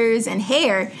mothers and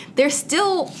hair, there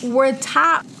still were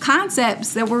top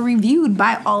concepts that were reviewed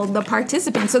by all the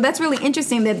participants. So that's really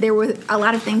interesting that there were a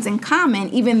lot of things in common,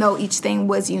 even though each thing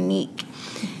was unique.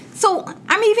 So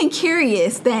I'm even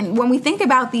curious then, when we think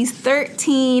about these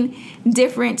 13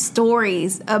 different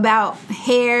stories about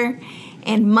hair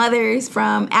and mothers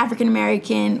from African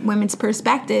American women's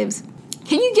perspectives,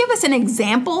 can you give us an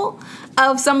example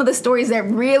of some of the stories that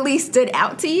really stood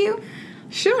out to you?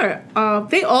 Sure.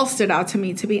 They all stood out to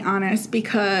me, to be honest,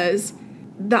 because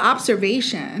the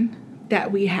observation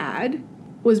that we had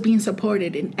was being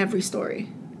supported in every story.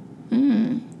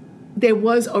 There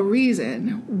was a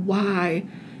reason why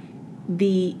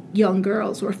the young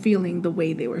girls were feeling the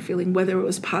way they were feeling, whether it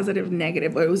was positive,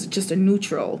 negative, or it was just a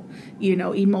neutral, you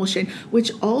know, emotion,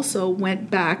 which also went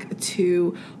back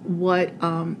to what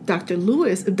Dr.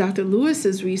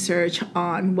 Lewis's research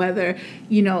on whether,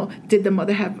 you know, did the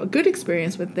mother have a good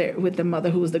experience with the mother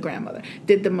who was the grandmother?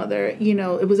 Did the mother, you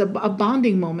know, it was a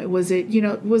bonding moment? Was it, you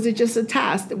know, was it just a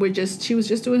task that she was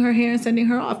just doing her hair and sending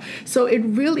her off? So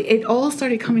it all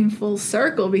started coming full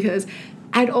circle, because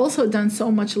I'd also done so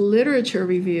much literature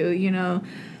review, you know.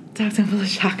 Dr.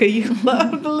 Vilashaka, you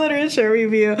love the literature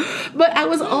review. But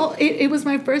it was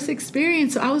my first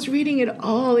experience, so I was reading it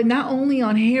all, and not only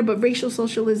on hair, but racial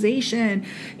socialization,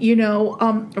 you know,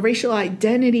 racial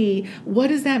identity. What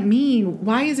does that mean?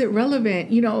 Why is it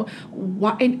relevant? You know,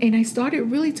 why? And I started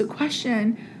really to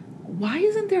question, why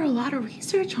isn't there a lot of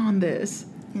research on this?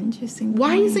 Interesting.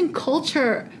 Why isn't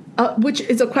culture, which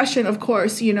is a question, of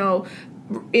course, you know,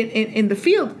 in the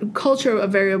field, culture a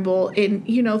variable in,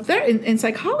 you know, in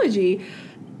psychology,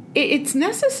 it's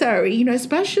necessary, you know,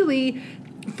 especially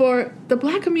for the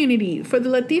Black community, for the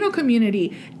Latino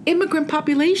community, immigrant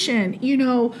population, you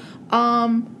know,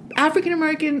 African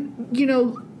American, you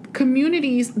know,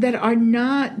 communities that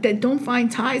don't find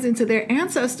ties into their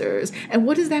ancestors, and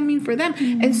what does that mean for them?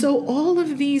 And so all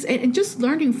of these, and just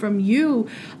learning from you,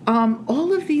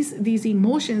 all of these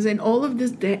emotions and all of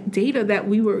this data that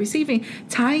we were receiving,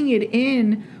 tying it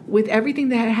in with everything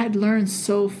that I had learned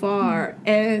so far,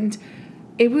 and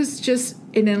it was just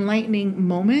an enlightening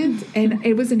moment, and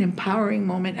it was an empowering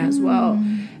moment as well,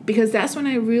 because that's when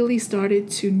I really started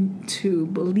to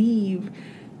believe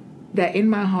that in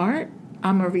my heart,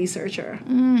 I'm a researcher.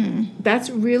 That's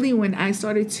really when I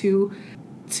started to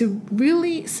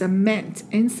really cement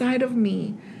inside of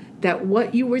me that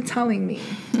what you were telling me,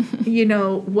 you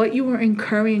know, what you were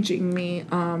encouraging me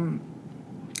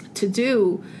to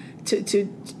do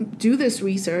this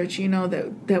research, you know,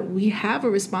 that we have a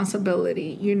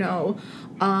responsibility, you know,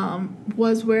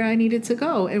 was where I needed to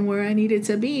go and where I needed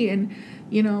to be, and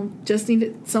you know, just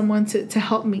needed someone to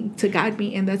help me, to guide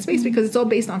me in that space, because it's all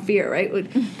based on fear, right?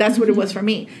 That's what it was for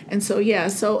me. And so, yeah,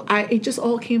 it just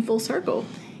all came full circle.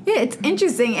 Yeah, it's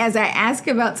interesting as I ask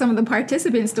about some of the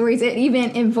participant stories, it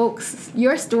even invokes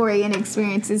your story and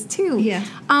experiences too. Yeah.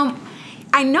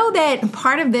 I know that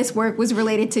part of this work was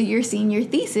related to your senior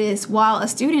thesis while a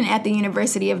student at the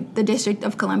University of the District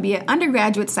of Columbia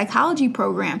undergraduate psychology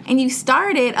program. And you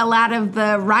started a lot of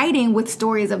the writing with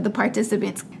stories of the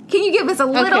participants. Can you give us a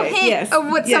little hint of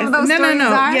what some of those stories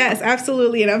are? Yes,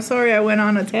 absolutely. And I'm sorry I went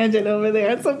on a tangent over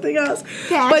there on something else.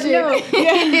 Passion. But no,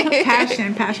 yeah,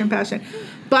 passion.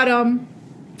 But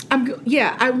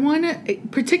I want to,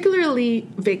 particularly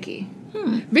Vicky.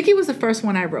 Vicky was the first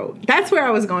one I wrote. That's where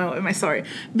I was going with my story.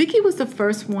 Vicky was the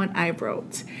first one I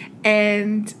wrote.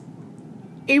 And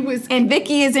it was... And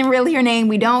Vicky isn't really her name.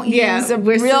 We don't use a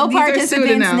real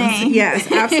participant's name.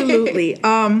 Yes, absolutely.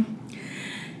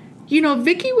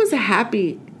 Vicky was a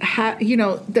happy...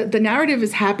 the narrative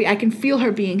is happy. I can feel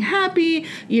her being happy.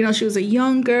 She was a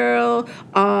young girl.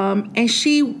 And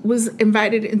she was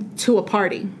invited into a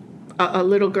party. A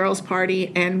little girl's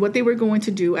party, and what they were going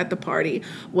to do at the party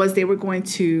was they were going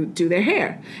to do their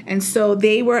hair. And so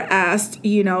they were asked,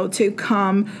 to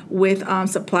come with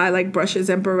supply like brushes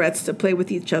and barrettes to play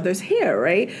with each other's hair,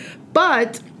 right?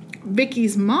 But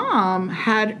Vicky's mom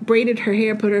had braided her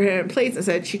hair, put her hair in place, and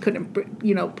said she couldn't,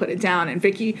 put it down. And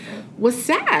Vicky was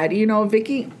sad.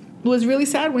 Vicky was really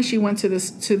sad when she went to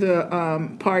the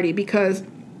party because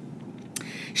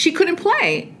she couldn't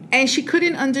play. And she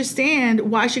couldn't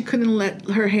understand why she couldn't let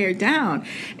her hair down.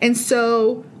 And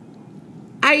so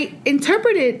I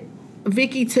interpreted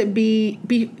Vicky to be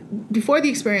before the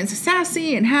experience,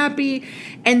 sassy and happy.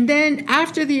 And then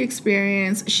after the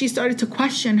experience, she started to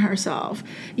question herself,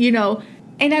 And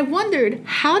I wondered,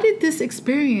 how did this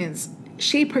experience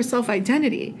shape her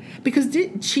self-identity? Because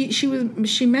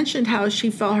she mentioned how she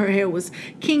felt her hair was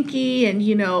kinky, and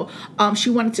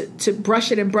she wanted to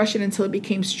brush it until it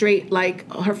became straight,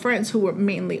 like her friends who were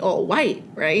mainly all white,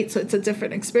 right? So it's a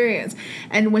different experience.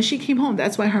 And when she came home,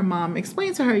 that's why her mom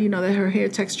explained to her, that her hair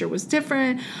texture was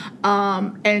different,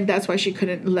 and that's why she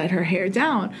couldn't let her hair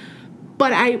down.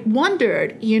 But I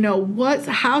wondered,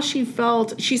 how she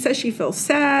felt. She said she felt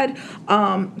sad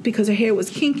because her hair was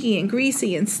kinky and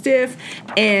greasy and stiff.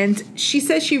 And she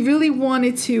said she really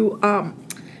wanted to,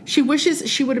 she wishes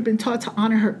she would have been taught to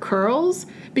honor her curls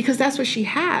because that's what she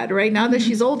had, right? Now that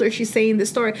she's older, she's saying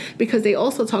this story because they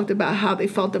also talked about how they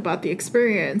felt about the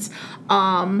experience.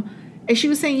 And she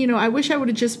was saying, I wish I would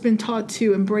have just been taught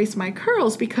to embrace my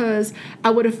curls because I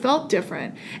would have felt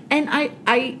different. And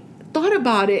I thought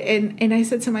about it and I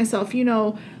said to myself,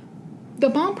 the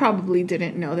mom probably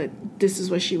didn't know that this is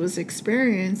what she was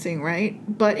experiencing, right?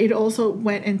 But it also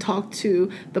went and talked to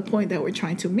the point that we're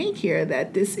trying to make here,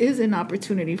 that this is an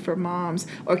opportunity for moms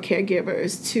or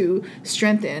caregivers to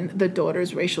strengthen the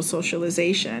daughter's racial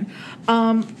socialization.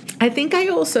 I think I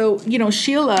also,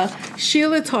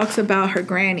 Sheila talks about her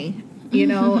granny,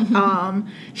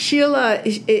 Sheila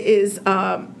is...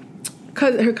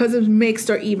 her cousins mixed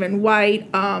or even white,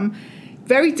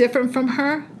 very different from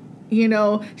her.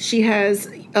 She has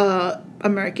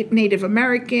Native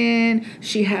American,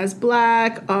 she has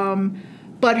Black,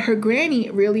 but her granny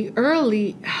really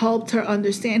early helped her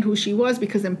understand who she was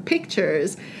because in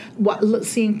pictures,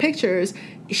 seeing pictures,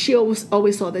 she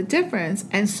always saw the difference.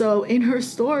 And so in her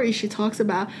story, she talks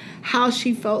about how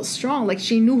she felt strong, like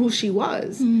she knew who she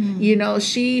was.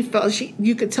 She felt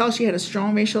you could tell she had a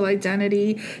strong racial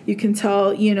identity. You can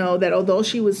tell, that although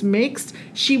she was mixed,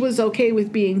 she was okay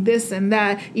with being this and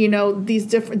that, these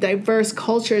different diverse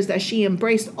cultures that she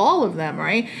embraced all of them,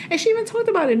 right? And she even talked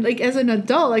about it like as an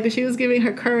adult, like she was giving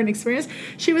her current experience.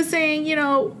 She was saying,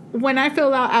 when I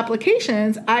fill out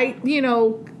applications, I,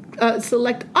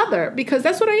 select other because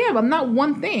that's what I am. I'm not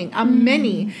one thing. I'm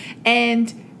many.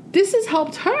 And this has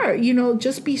helped her,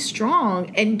 just be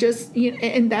strong and just,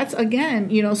 and that's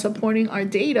again, supporting our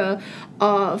data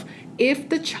of if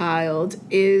the child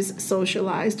is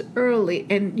socialized early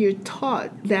and you're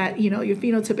taught that, your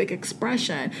phenotypic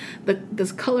expression,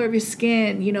 the color of your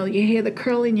skin, your hair, the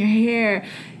curl in your hair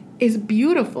is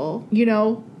beautiful,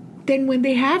 then when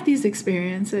they have these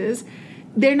experiences,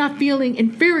 they're not feeling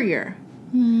inferior.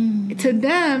 To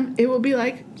them, it will be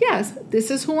like, yes, this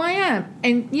is who I am.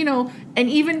 And, and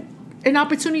even an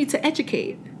opportunity to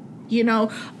educate, there's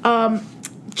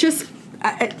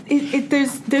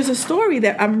a story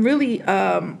that I'm really,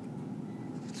 and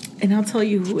I'll tell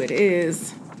you who it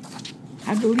is.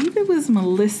 I believe it was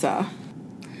Melissa.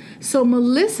 So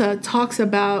Melissa talks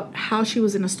about how she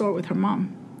was in a store with her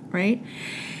mom, right?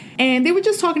 And they were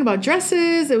just talking about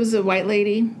dresses. There was a white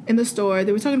lady in the store.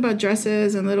 They were talking about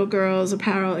dresses and little girls,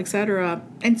 apparel, etc.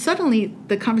 And suddenly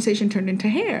the conversation turned into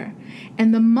hair.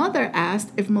 And the mother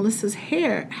asked if Melissa's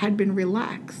hair had been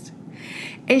relaxed.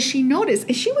 And she noticed,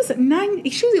 and she was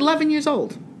 11 years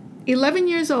old. 11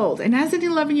 years old. And as an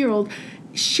 11-year-old,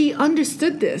 she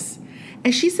understood this.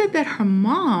 And she said that her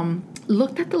mom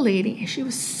looked at the lady and she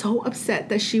was so upset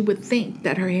that she would think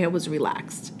that her hair was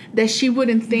relaxed, that she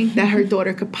wouldn't think that her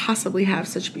daughter could possibly have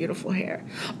such beautiful hair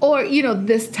or,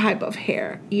 this type of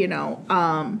hair,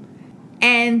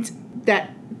 and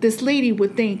that this lady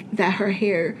would think that her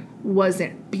hair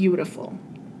wasn't beautiful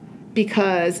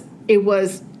because it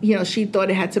was, she thought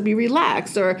it had to be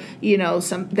relaxed or,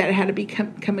 that it had to be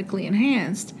chemically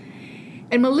enhanced.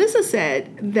 And Melissa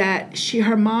said that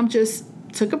her mom just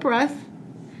took a breath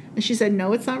and she said,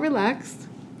 no, it's not relaxed.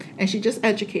 And she just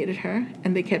educated her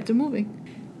and they kept it moving.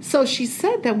 So she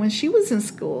said that when she was in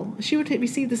school, she would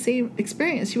receive the same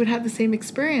experience. She would have the same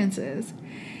experiences.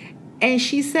 And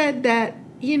she said that,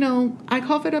 I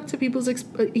cough it up to people's,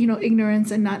 ignorance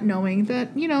and not knowing that,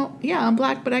 yeah, I'm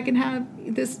Black, but I can have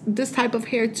this type of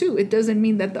hair too. It doesn't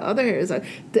mean that the other hairs are,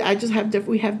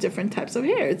 we have different types of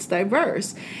hair. It's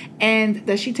diverse. And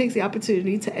that she takes the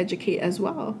opportunity to educate as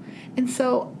well. And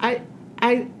so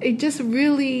it just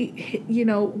really,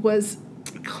 was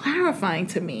clarifying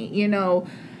to me,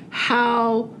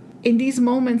 how in these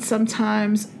moments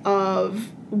sometimes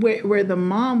of where the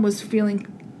mom was feeling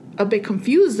a bit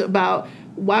confused about,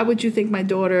 why would you think my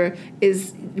daughter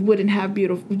wouldn't have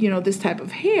beautiful, this type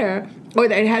of hair, or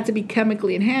that it had to be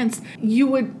chemically enhanced? You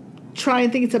would try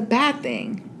and think it's a bad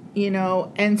thing,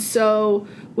 And so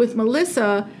with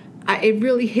Melissa, it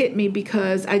really hit me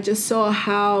because I just saw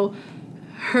how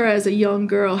her as a young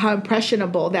girl, how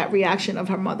impressionable that reaction of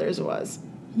her mother's was.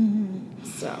 Mm-hmm.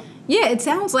 So. Yeah, it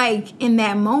sounds like in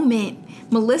that moment,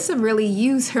 Melissa really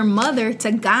used her mother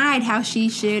to guide how she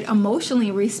should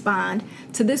emotionally respond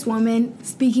to this woman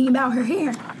speaking about her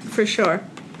hair. For sure.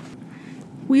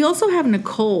 We also have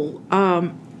Nicole.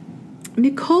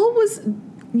 Nicole was,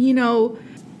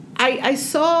 I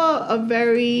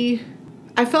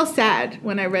felt sad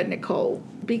when I read Nicole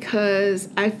because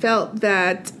I felt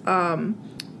that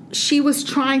she was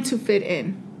trying to fit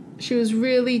in. She was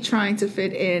really trying to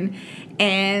fit in.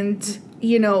 And,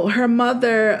 her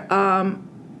mother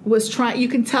was trying, you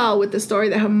can tell with the story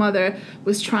that her mother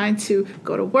was trying to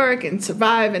go to work and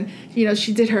survive. And,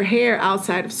 she did her hair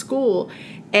outside of school.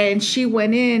 And she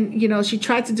went in, she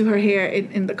tried to do her hair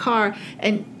in the car.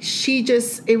 And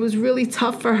it was really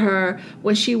tough for her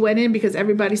when she went in because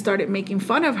everybody started making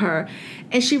fun of her.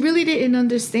 And she really didn't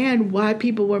understand why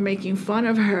people were making fun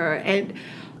of her and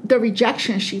the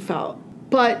rejection she felt.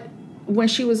 But when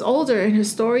she was older, in her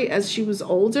story as she was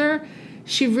older,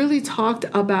 she really talked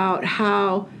about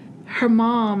how her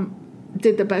mom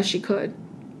did the best she could.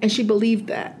 And she believed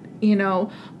that,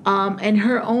 and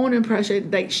her own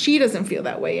impression, like she doesn't feel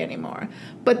that way anymore.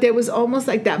 But there was almost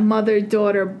like that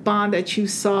mother-daughter bond that you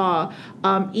saw,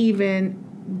 even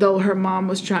though her mom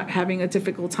was having a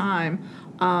difficult time.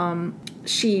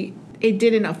 It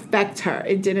didn't affect her.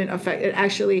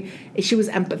 Actually, she was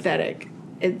empathetic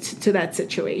to that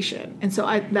situation. And so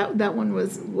that one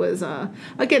was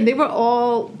again, they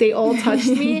all touched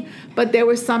me, but there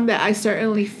were some that I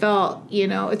certainly felt,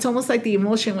 it's almost like the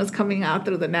emotion was coming out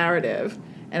through the narrative,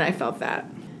 and I felt that.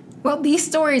 Well, these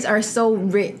stories are so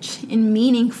rich and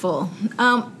meaningful.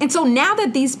 And so now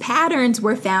that these patterns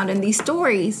were found in these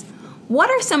stories, what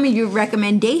are some of your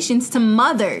recommendations to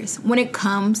mothers when it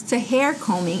comes to hair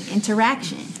combing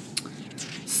interaction?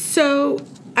 So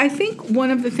I think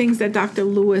one of the things that Dr.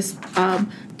 Lewis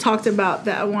talked about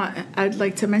that I'd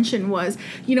like to mention was,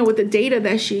 with the data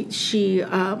that she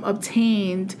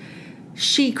obtained,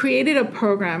 she created a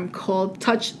program called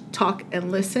Touch, Talk,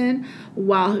 and Listen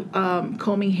while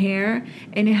combing hair,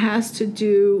 and it has to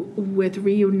do with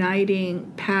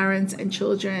reuniting parents and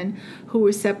children who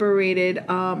were separated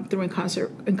through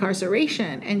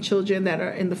incarceration and children that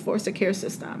are in the foster care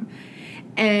system.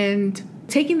 And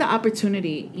taking the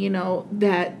opportunity,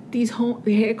 that these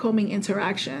hair combing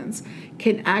interactions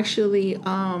can actually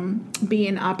be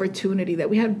an opportunity, that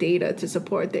we have data to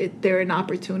support that they're an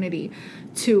opportunity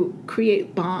to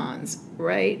create bonds,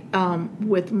 right,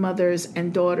 with mothers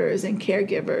and daughters and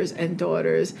caregivers and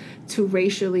daughters to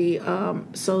racially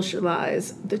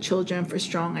socialize the children for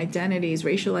strong identities,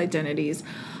 racial identities.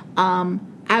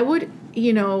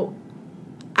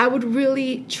 I would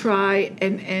really try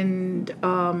and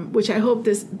which I hope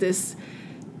this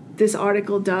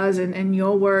article does, and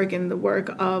your work and the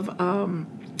work of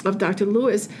Dr.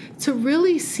 Lewis, to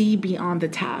really see beyond the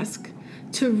task,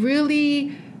 to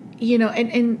really,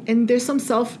 and there's some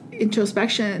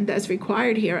self-introspection that's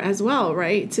required here as well,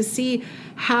 right? To see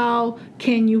how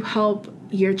can you help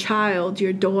your child,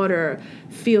 your daughter,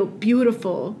 feel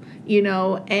beautiful,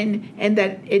 and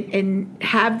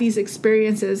have these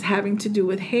experiences having to do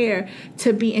with hair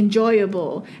to be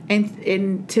enjoyable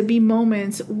and to be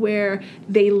moments where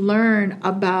they learn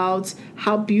about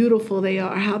how beautiful they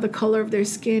are, how the color of their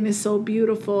skin is so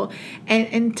beautiful,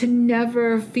 and to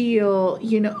never feel,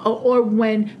 or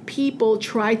when people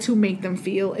try to make them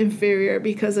feel inferior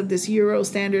because of this Euro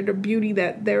standard of beauty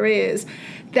that there is,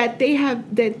 that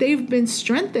they've been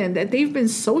strengthened, that they've been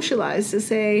socialized to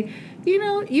say,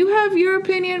 you have your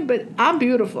opinion, but I'm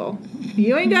beautiful.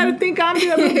 You ain't got to think I'm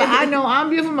beautiful, but I know I'm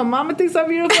beautiful. My mama thinks I'm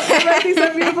beautiful. Everybody thinks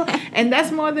I'm beautiful. And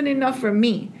that's more than enough for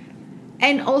me.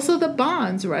 And also the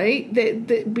bonds, right?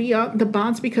 Beyond the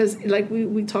bonds, because like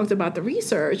we talked about the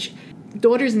research,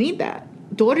 daughters need that.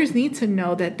 Daughters need to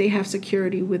know that they have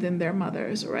security within their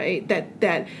mothers, right?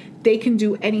 That they can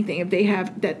do anything if they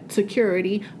have that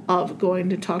security of going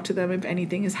to talk to them if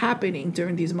anything is happening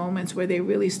during these moments where they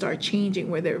really start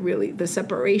changing, where the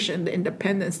separation, the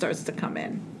independence starts to come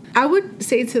in. I would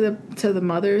say to the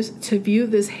mothers to view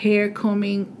this hair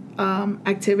combing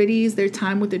activities, their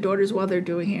time with their daughters while they're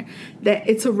doing hair, that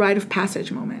it's a rite of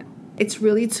passage moment. It's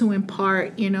really to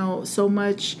impart, so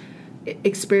much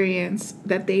experience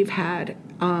that they've had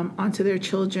onto their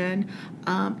children,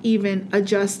 even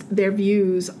adjust their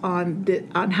views on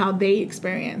how they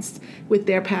experienced with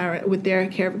their parent, with their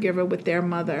caregiver, with their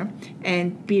mother,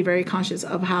 and be very conscious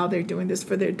of how they're doing this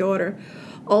for their daughter.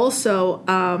 Also,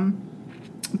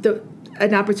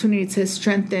 an opportunity to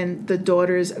strengthen the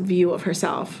daughter's view of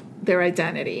herself, their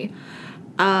identity.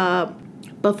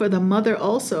 But for the mother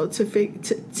also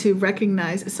to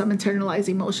recognize some internalized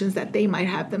emotions that they might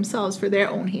have themselves for their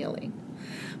own healing.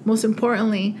 Most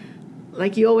importantly,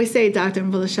 like you always say, Dr.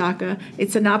 Mvulashaka,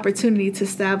 it's an opportunity to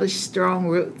establish strong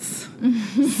roots.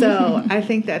 So I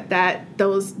think that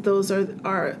those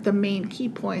are the main key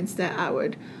points that I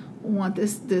would want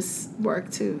this work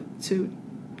to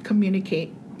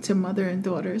communicate to mother and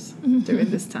daughters during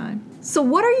this time. So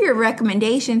what are your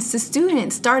recommendations to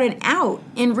students starting out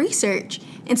in research,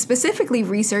 and specifically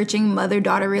researching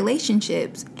mother-daughter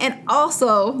relationships, and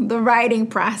also the writing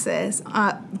process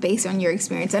based on your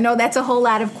experience? I know that's a whole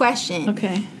lot of questions.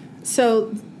 Okay.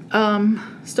 So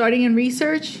starting in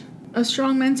research, a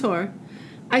strong mentor.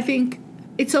 I think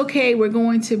it's okay. We're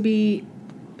going to be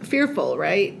fearful,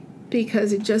 right?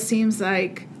 Because it just seems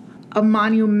like a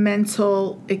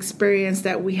monumental experience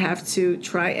that we have to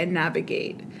try and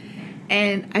navigate.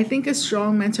 And I think a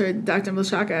strong mentor, Dr.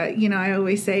 Mvulashaka, I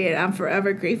always say it, I'm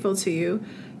forever grateful to you.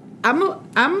 I'm a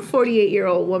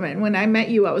 48-year-old woman. When I met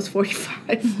you, I was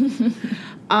 45.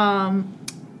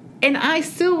 And I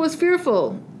still was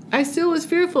fearful.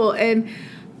 And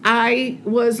I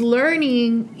was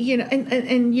learning,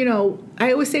 and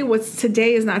I always say what's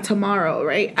today is not tomorrow,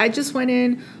 right? I just went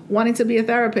in wanting to be a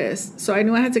therapist. So I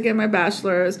knew I had to get my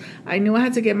bachelor's. I knew I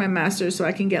had to get my master's so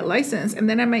I can get licensed. And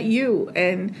then I met you,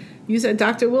 and you said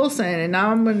Dr. Wilson, and now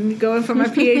I'm going for my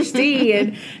PhD.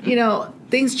 And,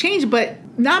 things changed, but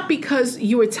not because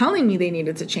you were telling me they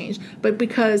needed to change, but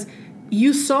because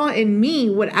you saw in me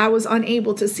what I was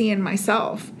unable to see in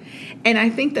myself. And I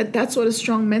think that that's what a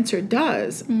strong mentor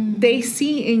does. Mm-hmm. They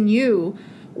see in you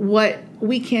what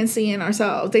we can't see in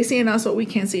ourselves. They see in us what we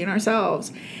can't see in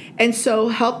ourselves. And so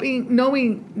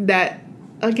knowing that,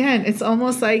 again, it's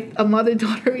almost like a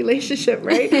mother-daughter relationship,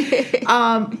 right?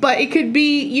 But it could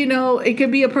be, it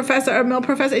could be a professor or a male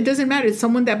professor. It doesn't matter. It's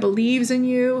someone that believes in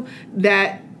you,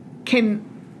 that can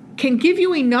give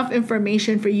you enough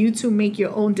information for you to make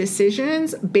your own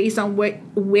decisions based on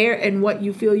where and what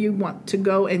you feel you want to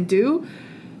go and do,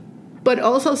 but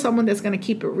also someone that's going to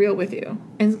keep it real with you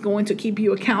and is going to keep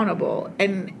you accountable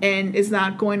and is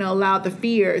not going to allow the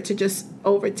fear to just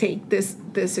overtake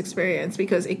this experience,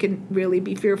 because it can really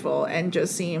be fearful and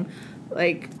just seem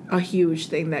like a huge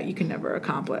thing that you can never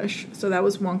accomplish. So that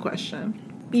was one question.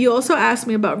 You also asked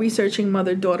me about researching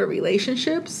mother-daughter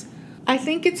relationships. I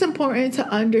think it's important to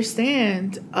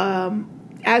understand,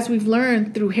 as we've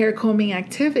learned through hair combing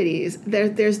activities,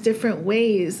 there's different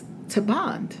ways to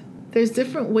bond.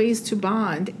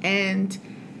 And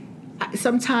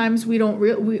sometimes we don't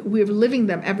we're living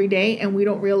them every day, and we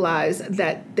don't realize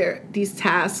that these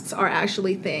tasks are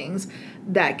actually things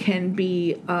that can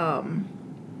be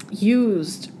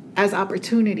used as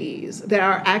opportunities. There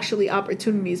are actually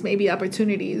maybe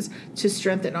opportunities to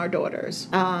strengthen our daughters.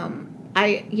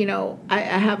 I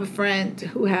have a friend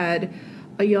who had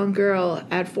a young girl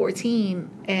at 14,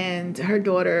 and her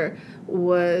daughter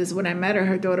when I met her,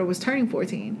 her daughter was turning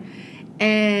 14.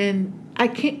 And I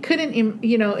couldn't,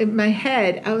 in my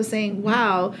head, I was saying,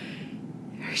 wow,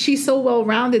 she's so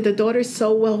well-rounded. The daughter's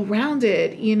so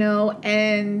well-rounded,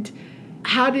 and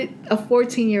how did a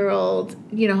 14-year-old,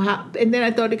 and then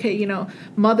I thought, okay,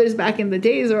 mothers back in the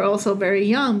days are also very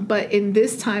young, but in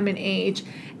this time and age,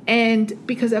 and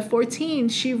because at 14,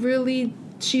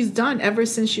 she's done, ever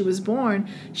since she was born,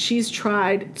 she's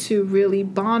tried to really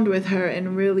bond with her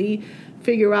and really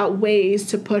figure out ways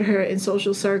to put her in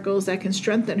social circles that can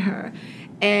strengthen her.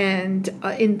 And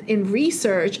in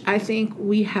research, I think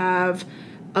we have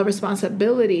a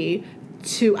responsibility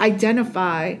to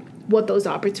identify what those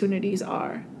opportunities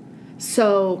are.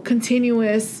 So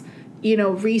continuous,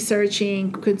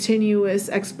 researching, continuous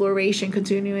exploration,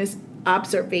 continuous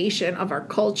observation of our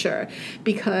culture,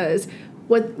 because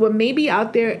what may be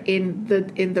out there in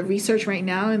the research right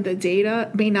now and the data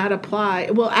may not apply.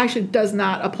 Well, actually does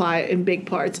not apply in big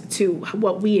parts to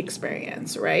what we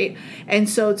experience, right? And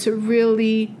so to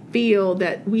really feel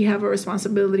that we have a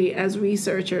responsibility as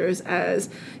researchers, as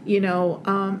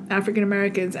African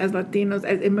Americans, as Latinos,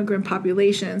 as immigrant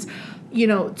populations,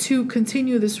 to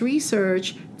continue this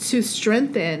research to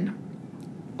strengthen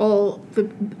all the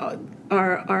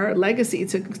our legacy,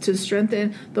 to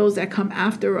strengthen those that come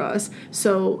after us,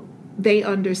 so they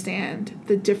understand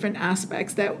the different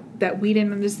aspects that we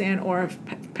didn't understand or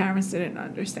parents didn't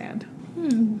understand.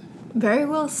 Very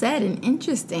well said and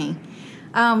interesting.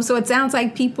 So it sounds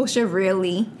like people should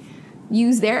really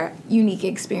use their unique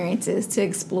experiences to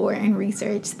explore and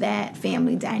research that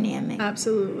family dynamic.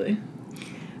 Absolutely.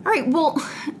 All right, well,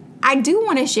 I do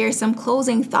want to share some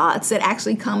closing thoughts that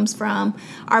actually comes from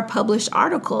our published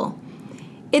article.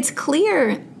 It's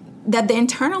clear that the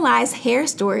internalized hair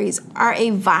stories are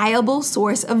a viable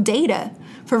source of data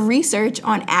for research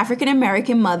on African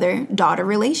American mother-daughter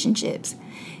relationships.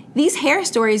 These hair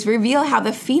stories reveal how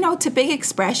the phenotypic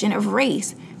expression of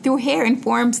race through hair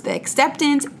informs the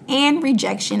acceptance and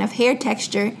rejection of hair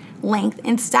texture, length,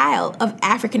 and style of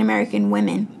African American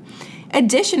women.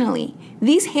 Additionally,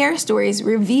 these hair stories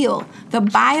reveal the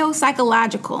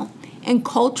biopsychological and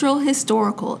cultural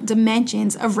historical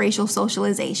dimensions of racial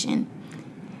socialization.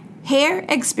 Hair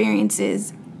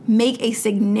experiences make a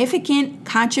significant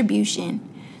contribution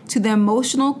to the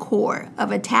emotional core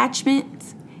of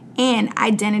attachments and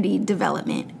identity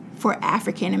development for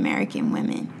African American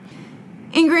women.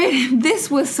 Ingrid, this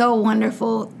was so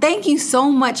wonderful. Thank you so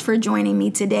much for joining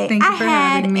me today. Thank you for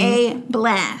having me. I had a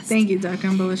blast. Thank you, Dr.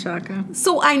 Mbolashaka.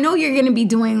 So I know you're going to be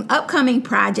doing upcoming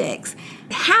projects.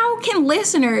 How can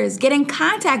listeners get in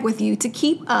contact with you to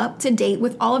keep up to date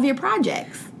with all of your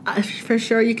projects? For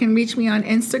sure, you can reach me on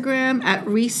Instagram at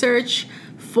Research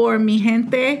for Mi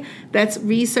Gente. That's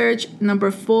research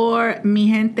number 4,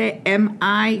 Mi Gente,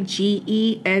 MIGENTE,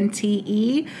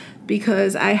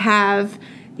 because I have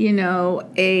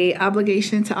a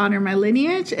obligation to honor my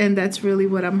lineage, and that's really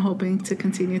what I'm hoping to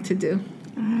continue to do.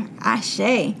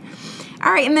 Ashe.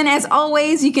 All right, and then as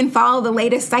always, you can follow the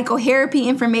latest psychotherapy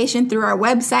information through our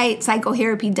website,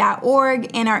 psychotherapy.org,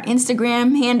 and our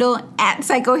Instagram handle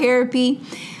 @psychotherapy.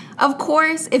 Of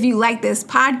course, if you like this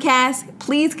podcast,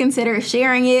 please consider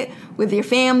sharing it with your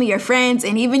family, your friends,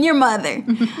 and even your mother.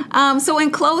 So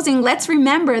in closing, let's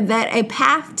remember that a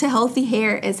path to healthy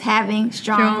hair is having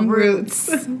strong roots.